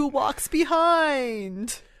she who walks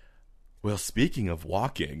behind. Well, speaking of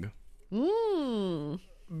walking,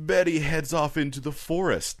 Betty heads off into the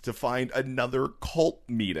forest to find another cult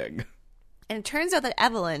meeting. And it turns out that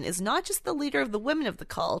Evelyn is not just the leader of the women of the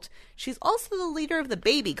cult, she's also the leader of the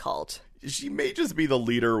baby cult. She may just be the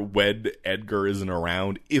leader when Edgar isn't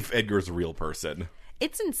around, if Edgar's a real person.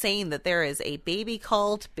 It's insane that there is a baby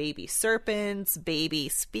cult, baby serpents, baby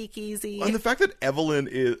speakeasy. And the fact that Evelyn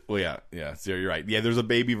is... Well, yeah, so you're right. Yeah, there's a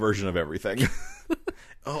baby version of everything.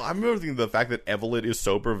 Oh, I remember thinking the fact that Evelyn is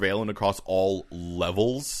so prevalent across all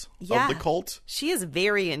levels of the cult. She is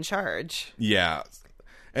very in charge. Yeah.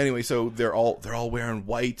 Anyway, so they're all wearing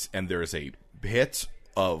white, and there's a pit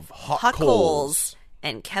of hot coals.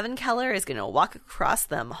 And Kevin Keller is going to walk across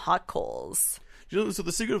them hot coals. So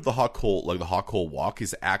the secret of the hot coal, like the hot coal walk,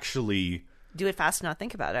 is actually... do it fast and not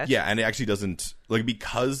think about it. Yeah, and it actually doesn't... like,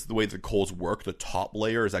 because the way the coals work, the top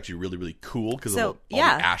layer is actually really, really cool because of all the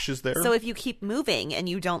ashes there. So if you keep moving and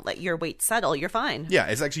you don't let your weight settle, you're fine. Yeah,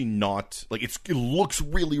 it's actually not... like, it looks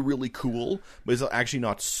really, really cool, but it's actually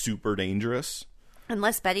not super dangerous.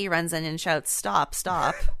 Unless Betty runs in and shouts, "Stop,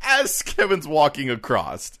 stop." As Kevin's walking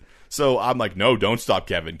across. So I'm like, no, don't stop,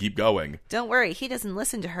 Kevin. Keep going. Don't worry, he doesn't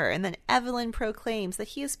listen to her. And then Evelyn proclaims that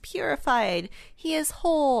he is purified. He is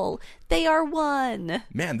whole. They are one.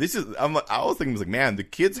 Man, I was thinking, man, the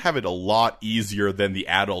kids have it a lot easier than the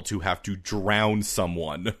adults who have to drown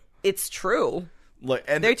someone. It's true.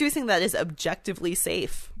 And they're doing something that is objectively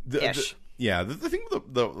safe-ish. The thing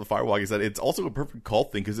with the firewalk is that it's also a perfect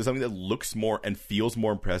cult thing because it's something that looks more and feels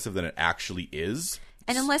more impressive than it actually is.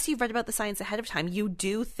 And unless you've read about the science ahead of time, you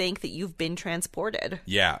do think that you've been transported.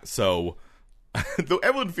 Yeah, so though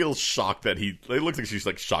Evelyn feels shocked that it looks like she's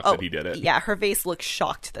like shocked that he did it. Yeah, her face looks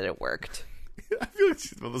shocked that it worked. I feel like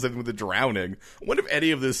she's about the same thing with the drowning. I wonder if any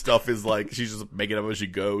of this stuff is like she's just making up as she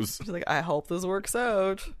goes. She's like, I hope this works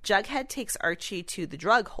out. Jughead takes Archie to the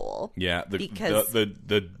drug hole. Yeah,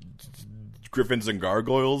 the Griffins and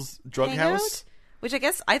Gargoyles drug house, which I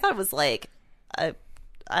guess I thought was like a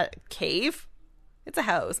cave. It's a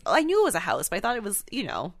house. I knew it was a house, but I thought it was, Do you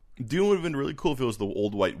know what would have been really cool if it was the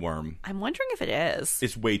old white worm? I'm wondering if it is.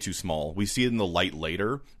 It's way too small. We see it in the light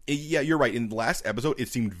later. Yeah, you're right. In the last episode, it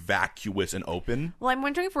seemed vacuous and open. Well, I'm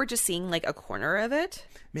wondering if we're just seeing like a corner of it.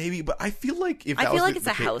 Maybe, but I feel like if it's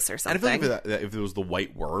a house or something. And I feel like if it was the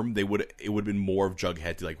white worm, it would have been more of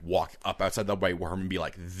Jughead to like walk up outside the white worm and be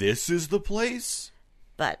like, "This is the place."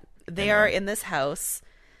 But they are in this house.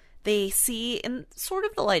 They see in sort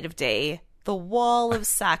of the light of day the wall of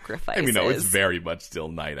sacrifices. I mean, no, it's very much still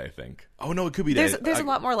night, I think. Oh, no, it could be day. There's a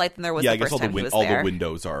lot more light than there was the first time he was there. All the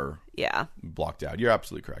windows are blocked out. You're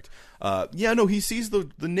absolutely correct. He sees the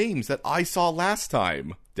names that I saw last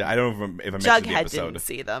time. I don't know if I mentioned the episode. Jughead didn't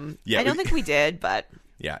see them. Yeah, I don't think we did, but...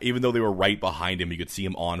 Yeah, even though they were right behind him, you could see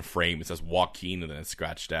him on frame. It says Joaquin, and then it's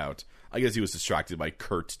scratched out. I guess he was distracted by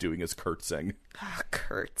Kurt doing his Kurtzing.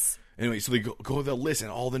 Kurtz. Anyway, so they go to the list and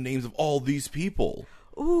all the names of all these people.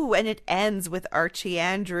 Ooh, and it ends with Archie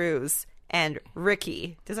Andrews and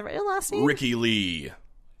Ricky. Does it write a last name? Ricky Lee.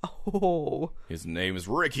 Oh. His name is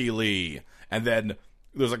Ricky Lee. And then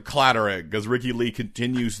there's a clattering because Ricky Lee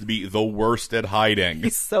continues to be the worst at hiding.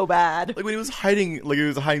 He's so bad. Like when he was hiding, in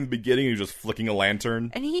the beginning, he was just flicking a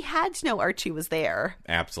lantern. And he had to know Archie was there.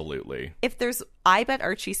 Absolutely. I bet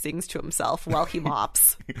Archie sings to himself while he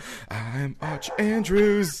mops. I'm Archie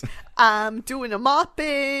Andrews. I'm doing a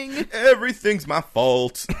mopping. Everything's my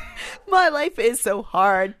fault. My life is so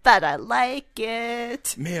hard that I like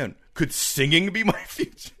it. Man, could singing be my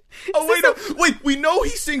future? Oh, wait, we know he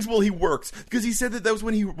sings while he works, because he said that was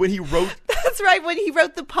when he wrote... That's right, when he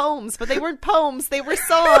wrote the poems, but they weren't poems, they were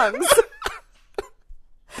songs.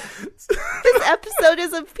 This episode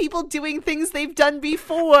is of people doing things they've done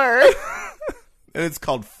before. And it's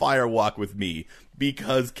called Fire Walk With Me,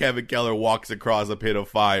 because Kevin Keller walks across a pit of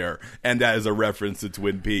fire, and that is a reference to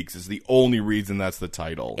Twin Peaks. It's the only reason that's the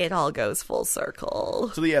title. It all goes full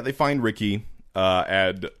circle. So yeah, they find Ricky...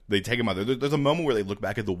 and they take him out. There's a moment where they look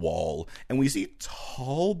back at the wall, and we see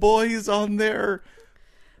Tall Boy's on there.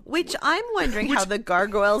 Which I'm wondering how the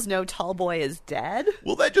gargoyles know Tall Boy is dead.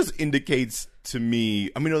 Well, that just indicates to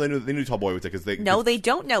me... I mean, no, they knew Tall Boy was dead because they... No, they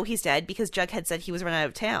don't know he's dead because Jughead said he was run out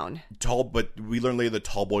of town. But we learned later that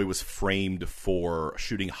Tall Boy was framed for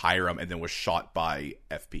shooting Hiram and then was shot by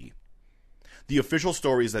FP. The official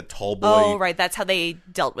story is that Tall Boy... Oh, right. That's how they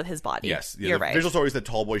dealt with his body. Yes. You're right. The official story is that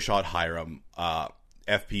Tall Boy shot Hiram.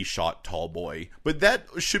 FP shot Tall Boy. But that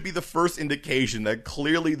should be the first indication that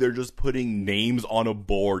clearly they're just putting names on a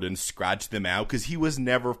board and scratch them out because he was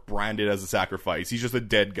never branded as a sacrifice. He's just a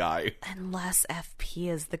dead guy. Unless FP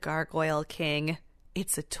is the Gargoyle King.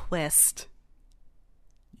 It's a twist.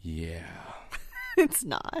 Yeah. It's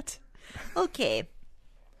not. Okay.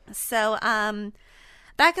 So,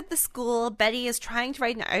 back at the school, Betty is trying to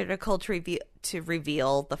write an article to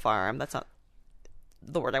reveal the farm. That's not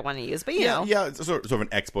the word I want to use, but you know. Yeah, it's sort of an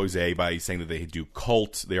expose by saying that they do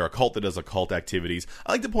cult. They are a cult that does occult activities.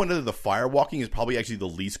 I like to point out that the fire walking is probably actually the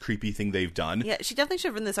least creepy thing they've done. Yeah, she definitely should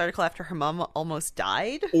have written this article after her mom almost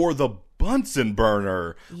died. Or the Bunsen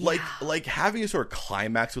burner. Yeah. Like having a sort of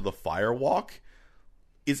climax with a fire walk.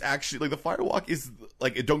 is actually, like, the firewalk is,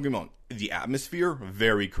 like, don't get me wrong, the atmosphere,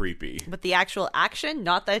 very creepy. But the actual action,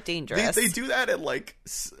 not that dangerous. They do that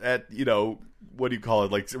at, you know, what do you call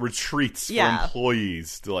it, like, retreats for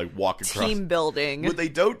employees to, like, walk across. Team building. What they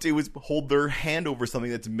don't do is hold their hand over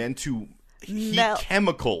something that's meant to heat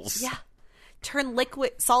chemicals. Yeah. Turn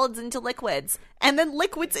solids into liquids, and then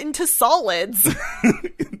liquids into solids.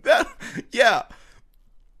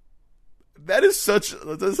 That is such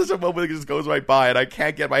a moment that just goes right by, and I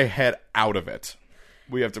can't get my head out of it.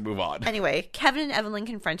 We have to move on. Anyway, Kevin and Evelyn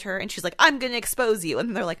confront her, and she's like, I'm going to expose you.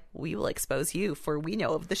 And they're like, we will expose you, for we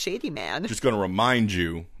know of the shady man. Just going to remind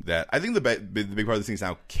you that I think the big part of this thing is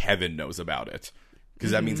now Kevin knows about it.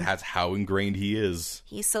 Because that means that's how ingrained he is.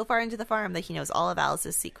 He's so far into the farm that he knows all of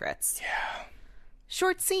Alice's secrets. Yeah.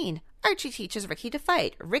 Short scene. Archie teaches Ricky to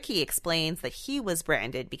fight. Ricky explains that he was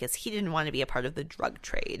branded because he didn't want to be a part of the drug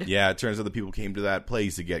trade. Yeah, it turns out the people came to that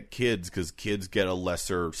place to get kids because kids get a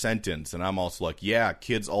lesser sentence. And I'm also like, yeah,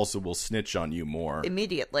 kids also will snitch on you more.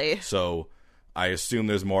 Immediately. So I assume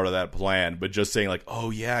there's more to that plan. But just saying like, oh,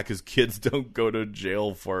 yeah, because kids don't go to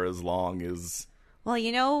jail for as long as... Well,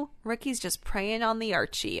 you know, Ricky's just preying on the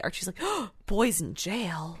Archie. Archie's like, oh, boy's in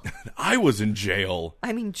jail. I was in jail.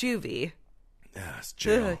 I mean, juvie. Yes,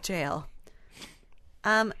 jail. Jail.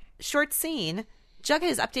 Short scene. Jughead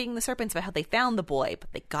is updating the serpents about how they found the boy,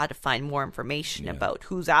 but they gotta find more information about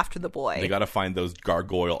who's after the boy. They gotta find those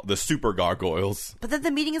the super gargoyles. But then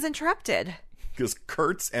the meeting is interrupted. Because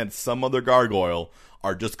Kurtz and some other gargoyle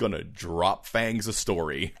are just gonna drop Fangs a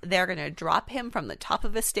story. They're gonna drop him from the top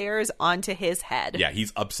of the stairs onto his head. Yeah,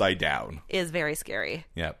 he's upside down. It is very scary.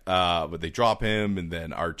 Yeah, but they drop him, and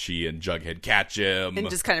then Archie and Jughead catch him. And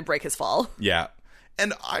just kind of break his fall. Yeah.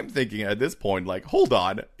 And I'm thinking at this point, like, hold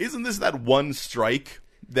on, isn't this that one strike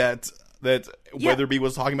that Weatherby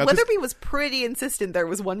was talking about? Weatherby was pretty insistent there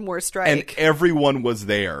was one more strike. And everyone was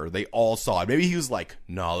there. They all saw it. Maybe he was like,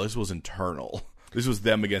 no, this was internal. This was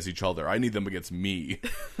them against each other. I need them against me.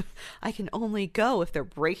 I can only go if they're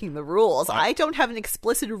breaking the rules. I don't have an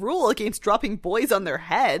explicit rule against dropping boys on their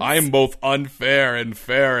heads. I'm both unfair and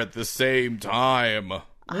fair at the same time.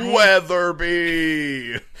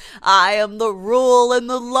 Weatherby! I am the rule and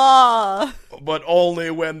the law. But only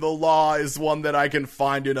when the law is one that I can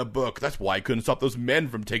find in a book. That's why I couldn't stop those men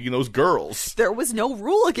from taking those girls. There was no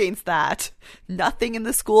rule against that. Nothing in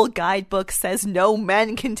the school guidebook says no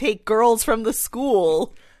men can take girls from the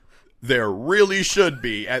school. There really should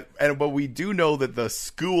be. But we do know that the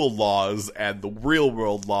school laws and the real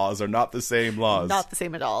world laws are not the same laws. Not the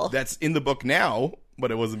same at all. That's in the book now. But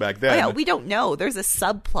it wasn't back then. Oh, yeah, we don't know. There's a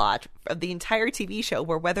subplot of the entire TV show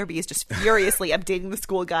where Weatherby is just furiously updating the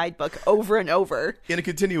school guidebook over and over. In a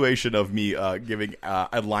continuation of me giving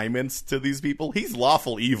alignments to these people, he's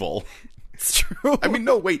lawful evil. It's true. I mean,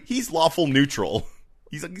 no, wait. He's lawful neutral.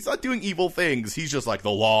 He's not doing evil things. He's just like the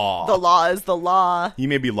law. The law is the law. He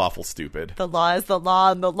may be lawful stupid. The law is the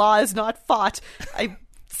law, and the law is not fought.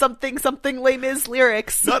 Something Les Mis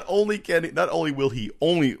lyrics. Not only will he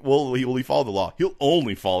follow the law, he'll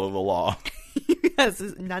only follow the law. He has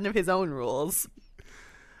none of his own rules.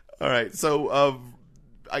 All right, so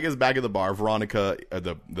I guess back at the bar, Veronica,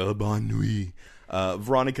 the bonne nuit.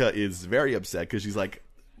 Veronica is very upset because she's like,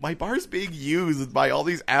 my bar's being used by all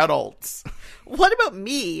these adults. What about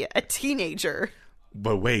me, a teenager?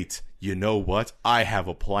 But wait, you know what? I have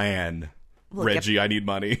a plan. Look, Reggie, I need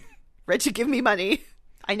money. Reggie, give me money.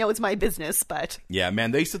 I know it's my business, but... Yeah,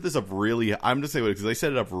 man, they set this up really... I'm just saying because they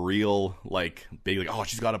set it up real, like, big, like, oh,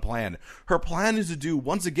 she's got a plan. Her plan is to do,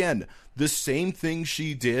 once again, the same thing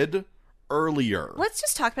she did earlier. Let's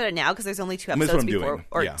just talk about it now, because there's only 2 episodes before,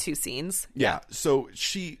 or 2 scenes. Yeah, so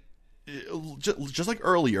she... Just like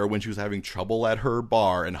earlier, when she was having trouble at her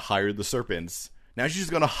bar and hired the serpents, now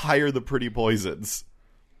she's going to hire the pretty poisons.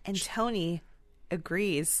 And Tony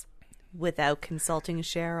agrees without consulting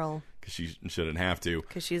Cheryl. Because she shouldn't have to.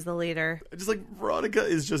 Because she's the leader. Just like Veronica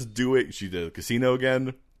is just doing... She did a casino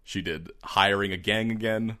again. She did hiring a gang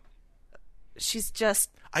again. She's just...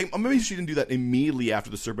 Maybe she didn't do that immediately after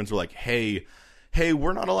the serpents were like, hey,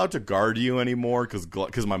 we're not allowed to guard you anymore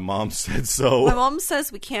because my mom said so. My mom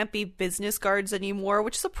says we can't be business guards anymore,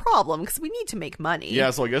 which is a problem because we need to make money. Yeah,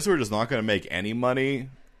 so I guess we're just not going to make any money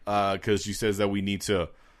because she says that we need to...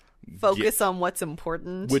 Focus on what's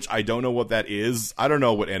important. Which I don't know what that is. I don't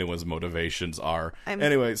know what anyone's motivations are.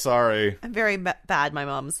 Anyway, sorry. I'm very mad my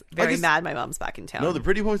mom's back in town. No, the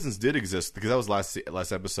pretty poisons did exist because that was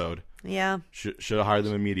last episode. Yeah. Should have hired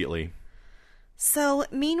them immediately. So,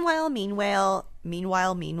 meanwhile,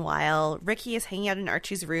 Ricky is hanging out in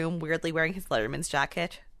Archie's room, weirdly wearing his Letterman's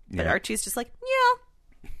jacket. But Archie's just like,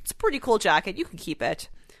 yeah, it's a pretty cool jacket. You can keep it.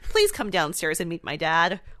 please come downstairs and meet my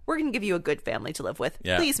dad. We're going to give you a good family to live with.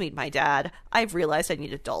 Yeah. Please meet my dad. I've realized I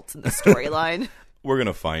need adults in this storyline. We're going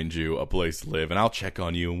to find you a place to live, and I'll check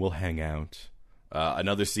on you, and we'll hang out.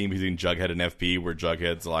 Another scene between Jughead and FP where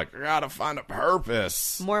Jughead's like, I gotta find a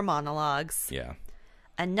purpose. More monologues. Yeah.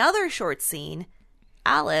 Another short scene,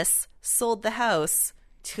 Alice sold the house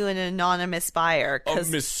to an anonymous buyer. A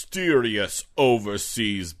mysterious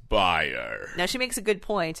overseas buyer. Now, she makes a good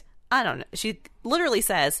point. I don't know. She literally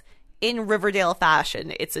says, in Riverdale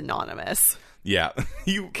fashion, it's anonymous. Yeah.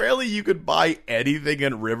 You could buy anything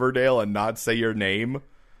in Riverdale and not say your name.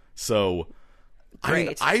 So,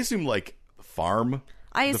 great. I assume, like, farm.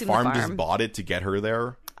 The farm just bought it to get her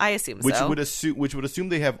there. I assume which so. Would assume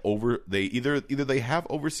they have either they have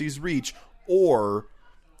overseas reach, or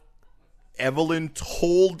Evelyn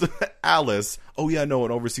told Alice, "Oh yeah, no,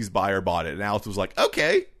 an overseas buyer bought it," and Alice was like,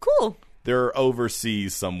 "Okay, cool." They're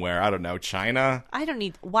overseas somewhere. I don't know, China. I don't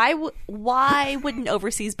need. Why would an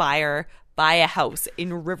overseas buyer buy a house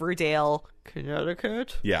in Riverdale,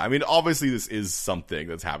 Connecticut? Yeah, I mean, obviously this is something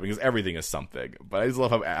that's happening because everything is something. But I just love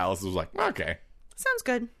how Alice was like, "Okay, sounds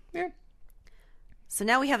good." Yeah. So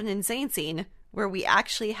now we have an insane scene where we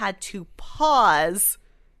actually had to pause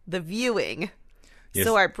the viewing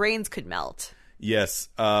so our brains could melt. Yes.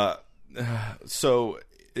 So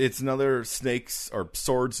it's another snakes or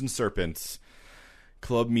swords and serpents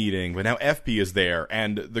club meeting, but now FP is there,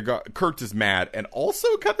 and Kurt is mad, and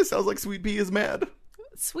also kind of sounds like Sweet Pea is mad.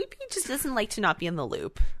 Sweet Pea just doesn't like to not be in the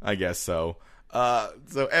loop. I guess so.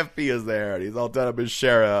 So FP is there, and he's all done up as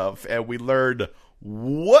sheriff, and we learned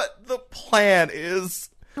what the plan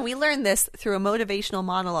is. We learned this through a motivational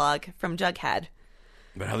monologue from Jughead.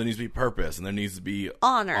 But how there needs to be purpose, and there needs to be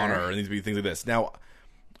honor, and there needs to be things like this. Now,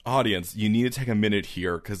 audience, you need to take a minute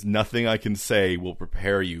here, because nothing I can say will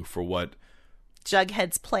prepare you for what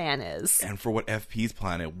Jughead's plan is. And for what FP's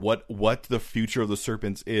plan is. What the future of the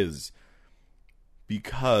serpents is.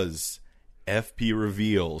 Because FP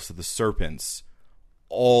reveals that the serpents,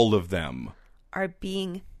 all of them, are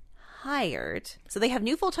being hired. So they have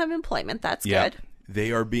new full-time employment. That's good.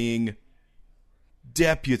 They are being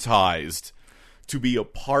deputized to be a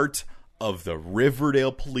part of the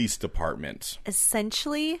Riverdale Police Department.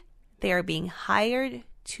 Essentially, they are being hired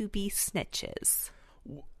to be snitches.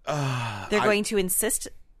 They're going to assist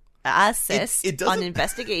on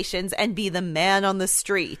investigations and be the man on the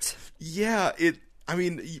street. Yeah, I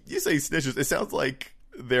mean, you say snitches, it sounds like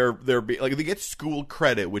they're like they get school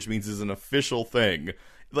credit, which means it's an official thing.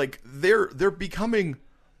 Like they're becoming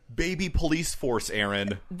baby police force,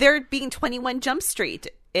 Aaron. They're being 21 Jump Street.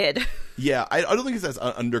 Yeah, I don't think it's as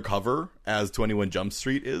undercover as 21 Jump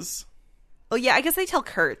Street is. Oh yeah, I guess they tell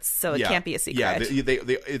Kurtz, so it can't be a secret. Yeah,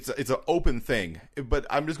 it's an open thing. But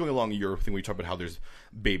I'm just going along your thing where you talk about how there's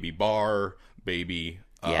baby bar, baby.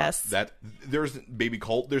 Yes. That there's baby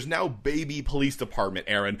cult. There's now baby police department.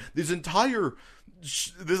 Aaron, this entire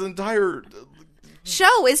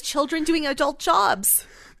show is children doing adult jobs.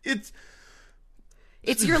 It's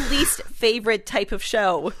your least favorite type of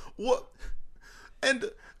show. What?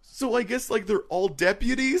 And so I guess like they're all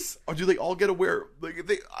deputies, or do they all get to wear like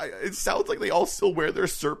it sounds like they all still wear their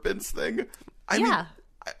serpents thing.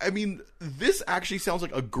 I mean, this actually sounds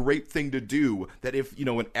like a great thing to do. That if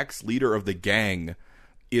an ex-leader of the gang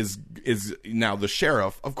is now the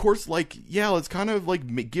sheriff, of course, like let's kind of like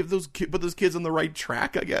put those kids on the right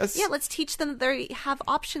track, I guess. Yeah, let's teach them that they have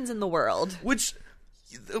options in the world. Which,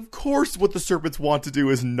 of course, what the serpents want to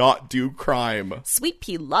do is not do crime. Sweet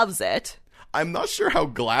Pea loves it. I'm not sure how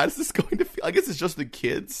Gladys is going to feel. I guess it's just the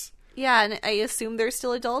kids. Yeah, and I assume they're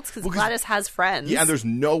still adults because Gladys has friends. Yeah, and there's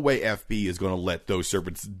no way FB is going to let those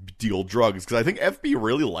serpents deal drugs because I think FB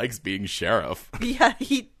really likes being sheriff. Yeah,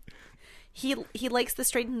 he likes the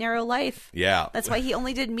straight and narrow life. Yeah. That's why he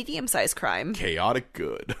only did medium-sized crime. Chaotic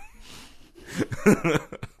good.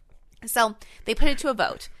 So they put it to a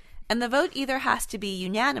vote. And the vote either has to be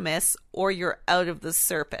unanimous or you're out of the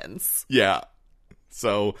serpents. Yeah.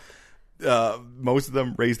 So most of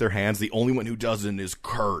them raise their hands. The only one who doesn't is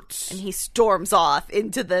Kurtz. And he storms off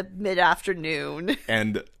into the mid-afternoon.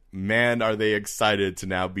 And man, are they excited to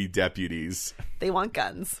now be deputies. They want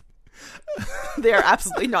guns. They are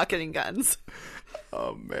absolutely not getting guns.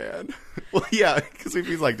 Oh, man. Well, yeah, because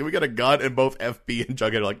he's like, do we get a gun? And both FB and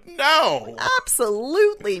Jughead are like, no!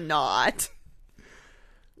 Absolutely not.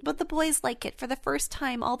 But the boys like it. For the first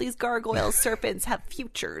time, all these gargoyle serpents have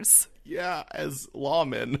futures. Yeah, as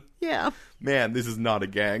lawmen. Yeah. Man, this is not a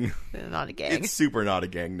gang. They're not a gang. It's super not a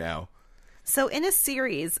gang now. So in a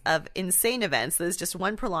series of insane events, there's just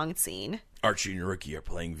one prolonged scene. Archie and Ricky are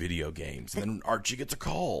playing video games, and then Archie gets a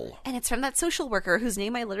call. And it's from that social worker whose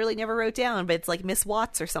name I literally never wrote down, but it's like Miss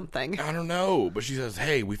Watts or something. I don't know, but she says,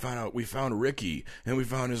 hey, we found Ricky, and we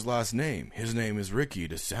found his last name. His name is Ricky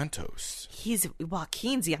DeSantos. He's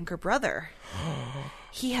Joaquin's younger brother.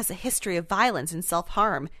 He has a history of violence and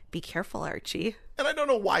self-harm. Be careful, Archie. And I don't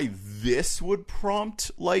know why this would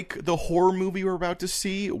prompt, like, the horror movie we're about to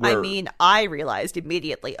see. Where... I mean, I realized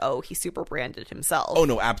immediately, he super branded himself. Oh,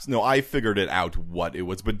 no, no, I figured it out what it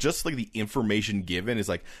was. But just, like, the information given is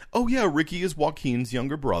like, oh, yeah, Ricky is Joaquin's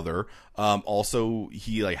younger brother. Also,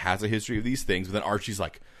 he, like, has a history of these things. But then Archie's,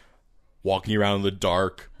 like, walking around in the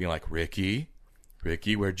dark, being like, Ricky,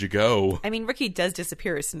 where'd you go? I mean, Ricky does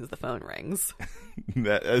disappear as soon as the phone rings. I'm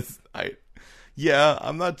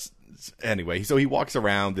not... Anyway, so he walks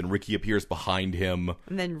around, and Ricky appears behind him.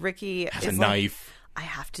 And then Ricky has a knife. I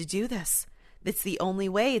have to do this. It's the only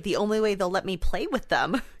way they'll let me play with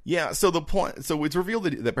them. Yeah, so it's revealed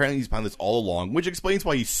that apparently he's planned this all along, which explains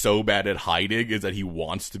why he's so bad at hiding, is that he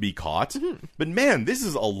wants to be caught. Mm-hmm. But man, this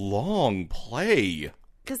is a long play.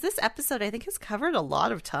 Because this episode, I think, has covered a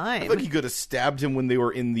lot of time. I think he could have stabbed him when they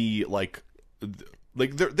were in the, like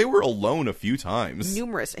they were alone a few times.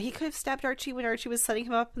 Numerous. He could have stabbed Archie when Archie was setting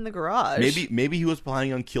him up in the garage. Maybe he was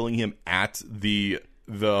planning on killing him at the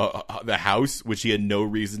house, which he had no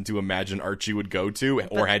reason to imagine Archie would go to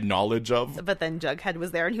or had knowledge of. But then Jughead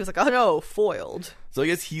was there, and he was like, oh no, foiled. So I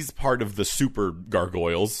guess he's part of the super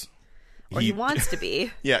gargoyles. Or he wants to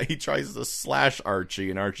be. Yeah, he tries to slash Archie,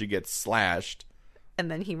 and Archie gets slashed. And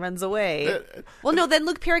then he runs away. Well, no, then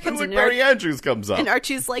Luke Perry comes in. Luke Perry Andrews comes up. And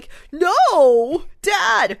Archie's like, no,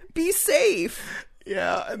 Dad, be safe.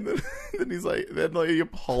 Yeah, and then he's like, he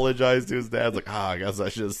apologized to his dad. Like, I guess I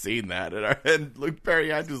should have seen that. And Luke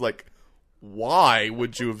Perry Andrews is like, why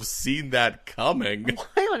would you have seen that coming?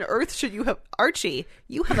 Why on earth should you have... Archie,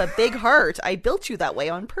 you have a big heart. I built you that way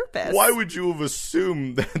on purpose. Why would you have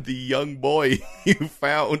assumed that the young boy you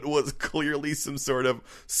found was clearly some sort of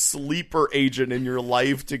sleeper agent in your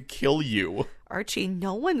life to kill you? Archie,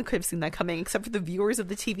 no one could have seen that coming except for the viewers of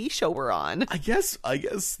the TV show we're on. I guess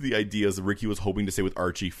the idea is Ricky was hoping to stay with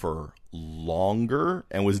Archie for longer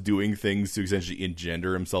and was doing things to essentially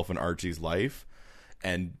engender himself in Archie's life.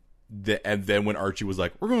 And then when Archie was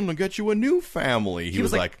like, we're going to get you a new family, he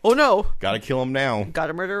was like, oh no, gotta kill him now.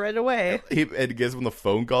 Gotta murder right away. And I guess when the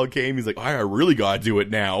phone call came, he's like, I really gotta do it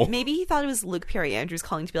now. Maybe he thought it was Luke Perry Andrews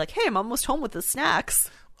calling to be like, hey, I'm almost home with the snacks.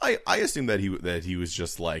 I assume that he was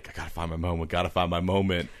just like, I gotta find my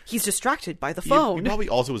moment. He's distracted by the phone. He probably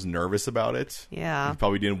also was nervous about it. Yeah. He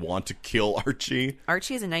probably didn't want to kill Archie.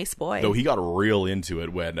 Archie is a nice boy. Though he got real into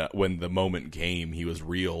it when the moment came. He was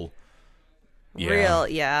real. Yeah. Real,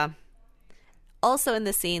 yeah. Also in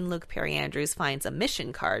the scene, Luke Perry Andrews finds a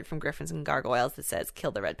mission card from Griffins and Gargoyles that says, kill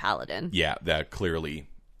the Red Paladin. Yeah, that clearly...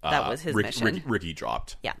 that was his mission. Ricky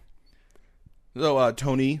dropped. Yeah. So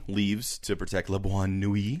Tony leaves to protect Le Bois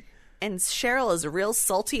Nuit. And Cheryl is real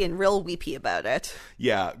salty and real weepy about it.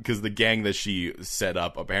 Yeah, because the gang that she set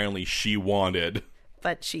up, apparently she wanted...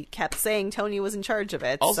 But she kept saying Tony was in charge of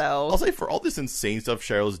it, I'll say, for all this insane stuff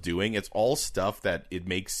Cheryl's doing, it's all stuff that it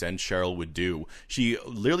makes sense Cheryl would do. She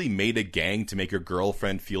literally made a gang to make her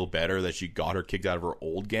girlfriend feel better that she got her kicked out of her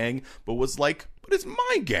old gang, but was like, but it's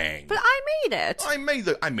my gang. But I made it.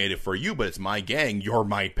 I made it for you, but it's my gang. You're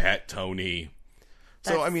my pet, Tony.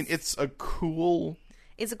 So, I mean, it's a cool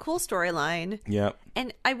storyline. Yeah.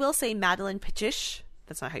 And I will say Madeline Pachish,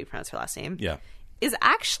 that's not how you pronounce her last name. Yeah. Is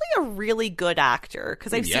actually a really good actor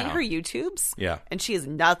because I've seen her YouTubes. Yeah. And she is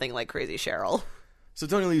nothing like Crazy Cheryl. So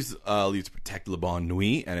Tony leaves to protect Le Bon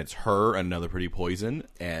Nuit, and it's her and another pretty poison,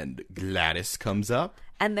 and Gladys comes up.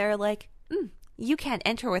 And they're like, you can't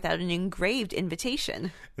enter without an engraved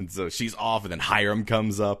invitation. And so she's off, and then Hiram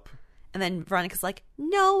comes up. And then Veronica's like,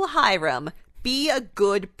 no, Hiram, be a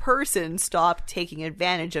good person. Stop taking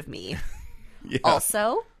advantage of me. Yeah.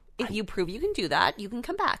 Also... if you prove you can do that, you can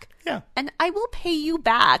come back. Yeah. And I will pay you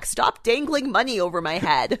back. Stop dangling money over my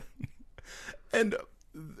head. And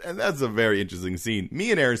that's a very interesting scene.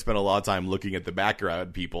 Me and Aaron spent a lot of time looking at the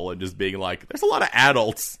background people and just being like, there's a lot of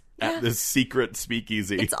adults at this secret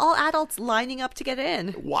speakeasy. It's all adults lining up to get in.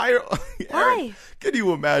 Why? Why? Can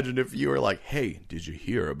you imagine if you were like, hey, did you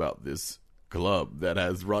hear about this club that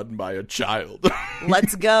has run by a child?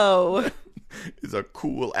 Let's go. Is a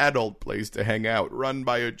cool adult place to hang out, run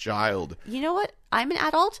by a child. You know what? I'm an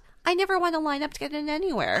adult. I never want to line up to get in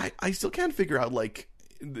anywhere. I still can't figure out, like,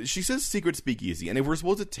 she says secret speakeasy, and if we're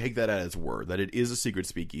supposed to take that as word, that it is a secret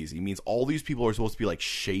speakeasy, it means all these people are supposed to be, like,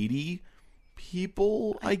 shady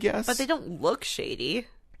people, I guess. But they don't look shady.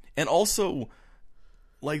 And also,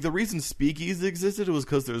 like, the reason Speakeasy existed was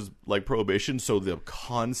because there's, like, prohibition, so the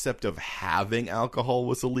concept of having alcohol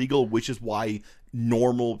was illegal, which is why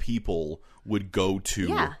normal people would go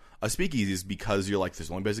to a Speakeasy, is because you're like, there's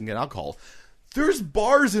the only place you can get alcohol. There's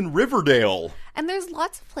bars in Riverdale. And there's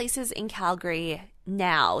lots of places in Calgary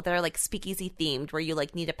now that are, like, Speakeasy themed, where you,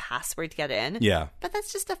 like, need a password to get in. Yeah. But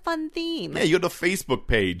that's just a fun theme. Yeah, you go to the Facebook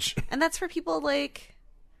page. And that's for people, like...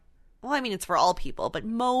 Well, I mean, it's for all people, but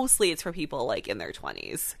mostly it's for people, like, in their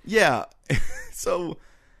 20s. Yeah. So,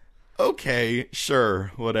 okay,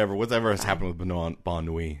 sure, whatever. Whatever has happened with Bon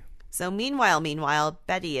Nuit. So, meanwhile,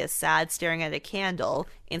 Betty is sad staring at a candle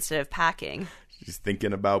instead of packing. She's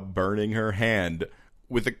thinking about burning her hand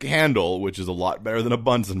with a candle, which is a lot better than a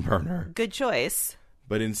Bunsen burner. Good choice.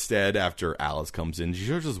 But instead, after Alice comes in, she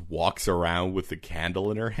just walks around with the candle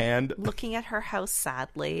in her hand. Looking at her house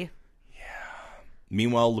sadly.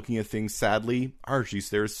 Meanwhile, looking at things sadly, Archie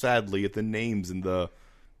stares sadly at the names in the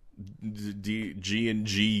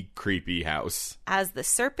G&G creepy house. As the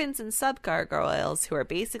serpents and sub-gargoyles, who are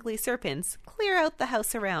basically serpents, clear out the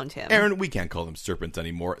house around him. Aaron, we can't call them serpents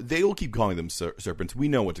anymore. They will keep calling them serpents. We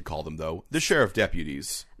know what to call them, though. The sheriff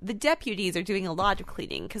deputies. The deputies are doing a lot of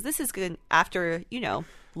cleaning, because this is good after,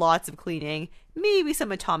 lots of cleaning, maybe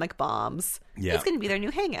some atomic bombs. Yeah. It's going to be their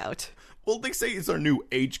new hangout. Well, they say it's our new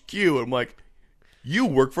HQ. I'm like... You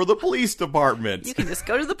work for the police department. You can just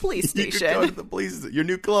go to the police station. You can go to the police, your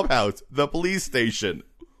new clubhouse, the police station,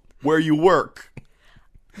 where you work.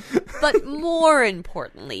 But more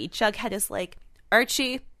importantly, Jughead is like,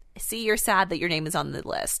 Archie, I see you're sad that your name is on the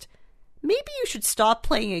list. Maybe you should stop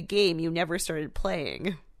playing a game you never started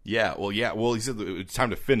playing. Yeah, well, he said it's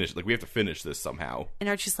time to finish. Like, we have to finish this somehow. And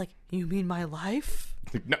Archie's like, you mean my life?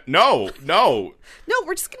 No. No,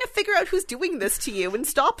 we're just going to figure out who's doing this to you and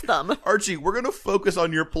stop them. Archie, we're going to focus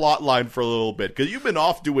on your plot line for a little bit, because you've been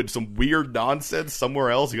off doing some weird nonsense somewhere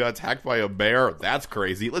else. You got attacked by a bear. That's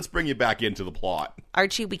crazy. Let's bring you back into the plot.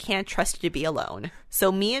 Archie, we can't trust you to be alone.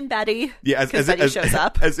 So me and Betty, as Betty shows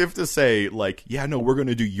up. As if to say, like, yeah, no, we're going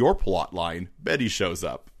to do your plot line. Betty shows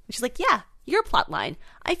up. She's like, yeah, your plot line.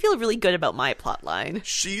 I feel really good about my plot line.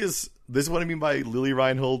 This is what I mean by Lily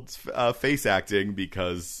Reinhold's face acting,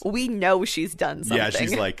 because... We know she's done something. Yeah,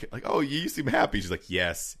 she's like, oh, you seem happy. She's like,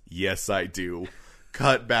 yes, I do.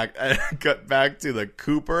 Cut back to the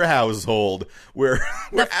Cooper household, where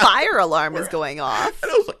the fire alarm is going off.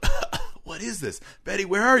 And I was like, what is this? Betty,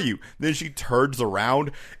 where are you? Then she turns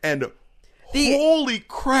around, and holy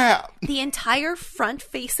crap. The entire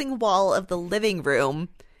front-facing wall of the living room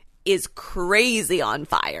is crazy on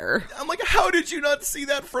fire. I'm like, how did you not see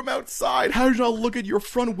that from outside? How did you not look at your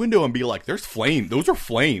front window and be like, there's flame. Those are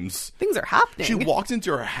flames. Things are happening. She walked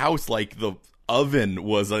into her house like the oven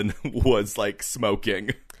was like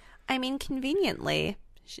smoking. I mean, conveniently,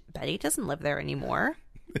 Betty doesn't live there anymore.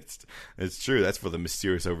 It's true. That's for the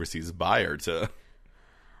mysterious overseas buyer to...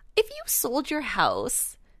 If you sold your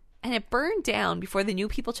house and it burned down before the new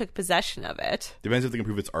people took possession of it... Depends if they can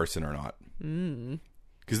prove it's arson or not.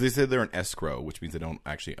 Because they said they're an escrow, which means they don't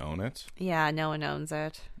actually own it. Yeah, no one owns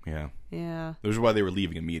it. Yeah. Yeah. Which is why they were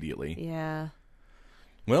leaving immediately. Yeah.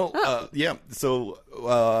 Well, yeah. So,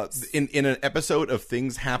 in an episode of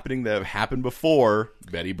things happening that have happened before,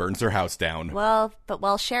 Betty burns her house down. Well, but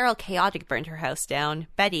while Cheryl chaotic burned her house down,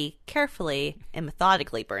 Betty carefully and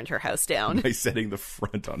methodically burned her house down. By setting the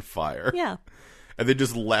front on fire. Yeah. And then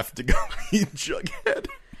just left to go eat Jughead.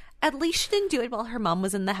 At least she didn't do it while her mom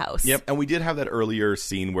was in the house. Yep, and we did have that earlier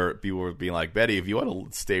scene where people were being like, Betty, if you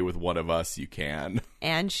want to stay with one of us, you can.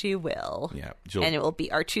 And she will. Yeah. And it will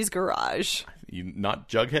be Archie's garage. Not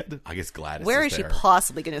Jughead? I guess Gladys Where is is there. She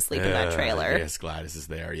possibly going to sleep in that trailer? Yes, Gladys is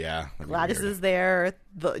there, yeah. Gladys is there.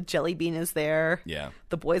 The Jelly Bean is there. Yeah.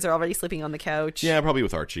 The boys are already sleeping on the couch. Yeah, probably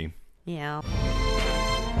with Archie. Yeah.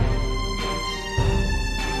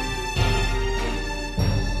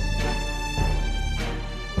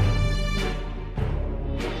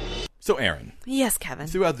 So, Aaron. Yes, Kevin.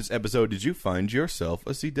 Throughout this episode, did you find yourself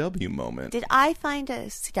a CW moment? Did I find a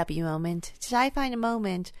CW moment? Did I find a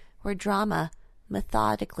moment where drama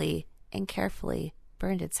methodically and carefully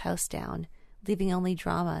burned its house down, leaving only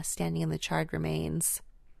drama standing in the charred remains?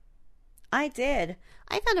 I did.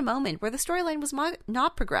 I found a moment where the storyline was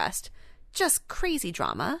not progressed, just crazy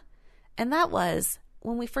drama. And that was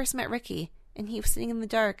when we first met Ricky, and he was sitting in the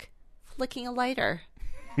dark, flicking a lighter.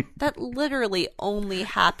 That literally only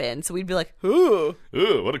happened, so we'd be like, ooh,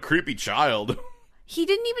 what a creepy child. He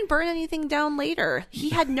didn't even burn anything down later.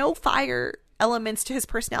 He had no fire elements to his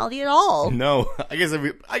personality at all. No, I guess if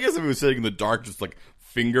he was sitting in the dark just like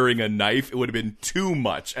fingering a knife, it would have been too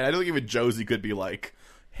much. And I don't think even Josie could be like,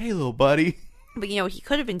 hey, little buddy. But, you know, he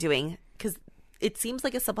could have been doing, because it seems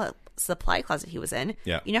like a supply closet he was in.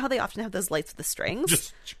 Yeah. You know how they often have those lights with the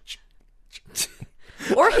strings?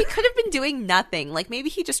 Or he could have been doing nothing. Like, maybe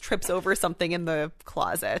he just trips over something in the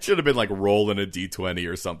closet. Should have been, like, rolling a D20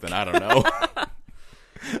 or something. I don't know.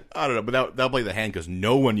 I don't know, but that'll play the hand because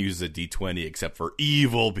no one uses a D20 except for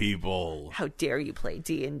evil people. How dare you play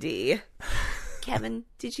D&D? Kevin,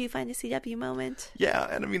 did you find a CW moment? Yeah,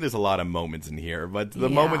 and I mean, there's a lot of moments in here, but the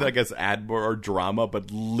moment that I guess add more drama, but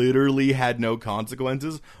literally had no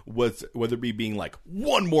consequences, was whether it be being like,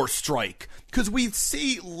 one more strike, because we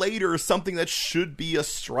see later something that should be a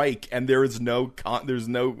strike, and there is no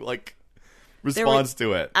like response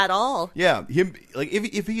to it at all. Yeah, him like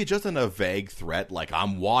if he had just done a vague threat like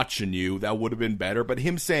I'm watching you, that would have been better. But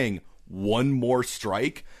him saying one more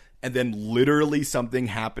strike. And then literally something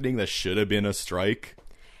happening that should have been a strike.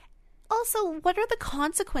 Also, what are the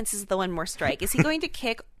consequences of the one more strike? Is he going to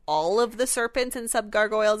kick all of the serpents and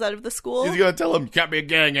sub-gargoyles out of the school? He's going to tell them, you can't be a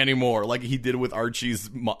gang anymore, like he did with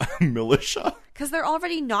Archie's militia. Because they're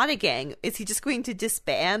already not a gang. Is he just going to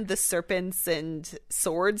disband the Serpents and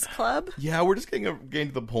Swords Club? Yeah, we're just getting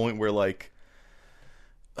to the point where, like,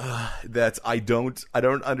 that's I don't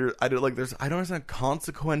understand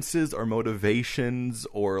consequences or motivations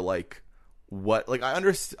or like what, like I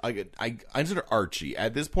understand Archie.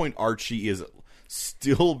 At this point, Archie is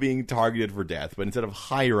still being targeted for death, but instead of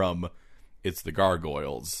Hiram, it's the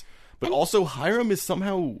gargoyles. But also Hiram is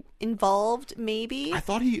somehow involved, maybe.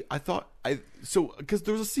 So because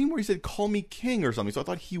there was a scene where he said call me king or something, so I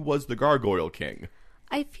thought he was the gargoyle king.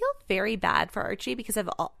 I feel very bad for Archie because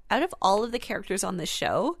out of all of the characters on the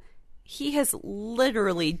show, he has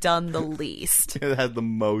literally done the least. It had the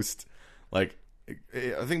most, like,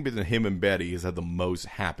 I think between him and Betty, he's had the most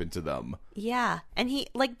happen to them. Yeah, and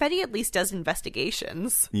Betty at least does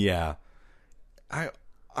investigations. Yeah,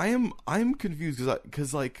 I'm confused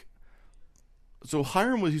because like. So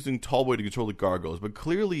Hiram was using Tallboy to control the gargoyles, but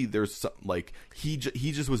clearly there's some, like he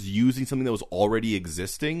just was using something that was already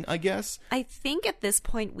existing, I guess. I think at this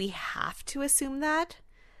point we have to assume that,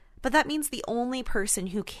 but that means the only person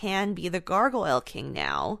who can be the Gargoyle King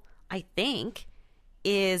now, I think,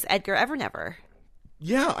 is Edgar Evernever.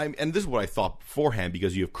 Yeah, and this is what I thought beforehand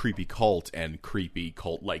because you have creepy cult and creepy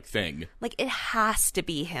cult-like thing. Like it has to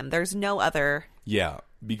be him. There's no other. Yeah,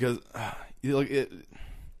 because like it.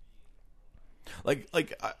 Like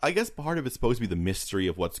I guess part of it's supposed to be the mystery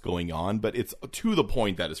of what's going on, but it's to the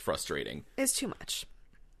point that is frustrating. It's too much.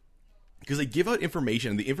 Because they give out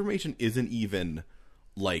information, and the information isn't even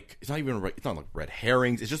like it's not like red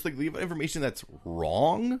herrings. It's just like they give out information that's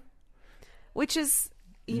wrong, which is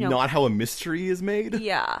not how a mystery is made.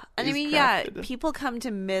 Yeah, and I mean, crafted. People come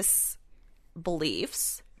to miss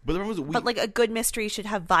beliefs. But the problem is like a good mystery should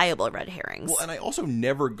have viable red herrings. Well, and I also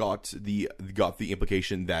never got the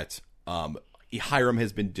implication that Hiram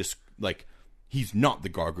has been he's not the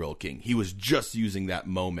Gargoyle King. He was just using that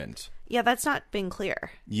moment. Yeah, that's not been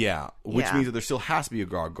clear. Yeah, which means that there still has to be a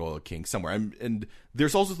Gargoyle King somewhere. And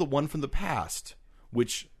there's also the one from the past,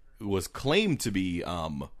 which was claimed to be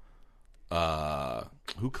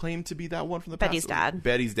who claimed to be that one from the Betty's past?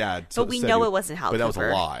 Betty's dad. But we know it wasn't Hal Cooper. But that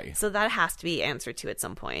was a lie. So that has to be answered to at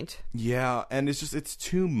some point. Yeah, and it's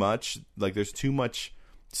too much. Like there's too much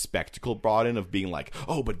spectacle brought in of being like,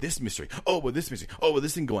 oh, but this mystery, oh, but this mystery, oh, but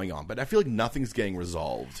this thing going on. But I feel like nothing's getting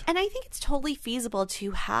resolved. And I think it's totally feasible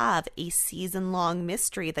to have a season-long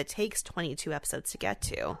mystery that takes 22 episodes to get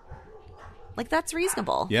to. Like, that's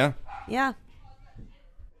reasonable. Yeah. Yeah.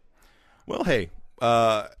 Well, hey,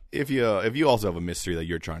 if you also have a mystery that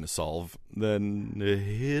you're trying to solve, then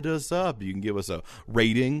hit us up. You can give us a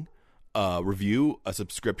rating, review, a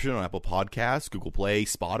subscription on Apple Podcasts, Google Play,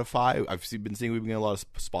 Spotify. I've been seeing we've been getting a lot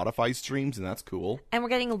of Spotify streams, and that's cool. And we're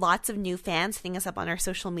getting lots of new fans hitting us up on our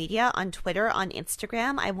social media, on Twitter, on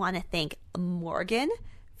Instagram. I want to thank Morgan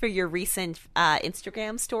for your recent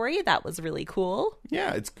Instagram story. That was really cool.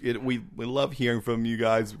 Yeah, we love hearing from you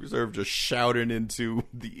guys. We sort of just shouting into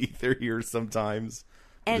the ether here sometimes.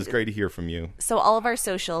 And it's great to hear from you. So all of our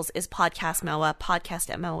socials is Podcast MOA,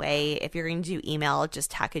 Podcast MOA. If you're going to do email,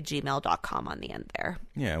 just tack a gmail.com on the end there.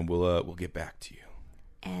 Yeah, and we'll get back to you.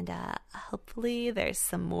 And hopefully there's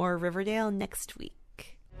some more Riverdale next week.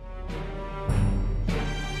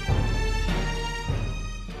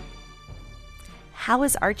 How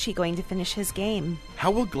is Archie going to finish his game?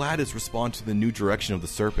 How will Gladys respond to the new direction of the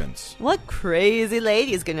Serpents? What crazy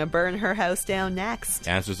lady is going to burn her house down next?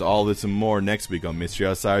 Answers to all this and more next week on Mystery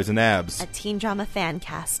Outsiders and Abs, a teen drama fan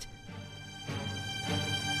cast.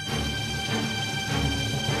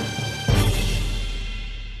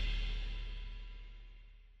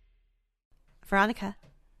 Veronica.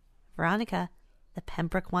 The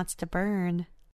Pembroke wants to burn.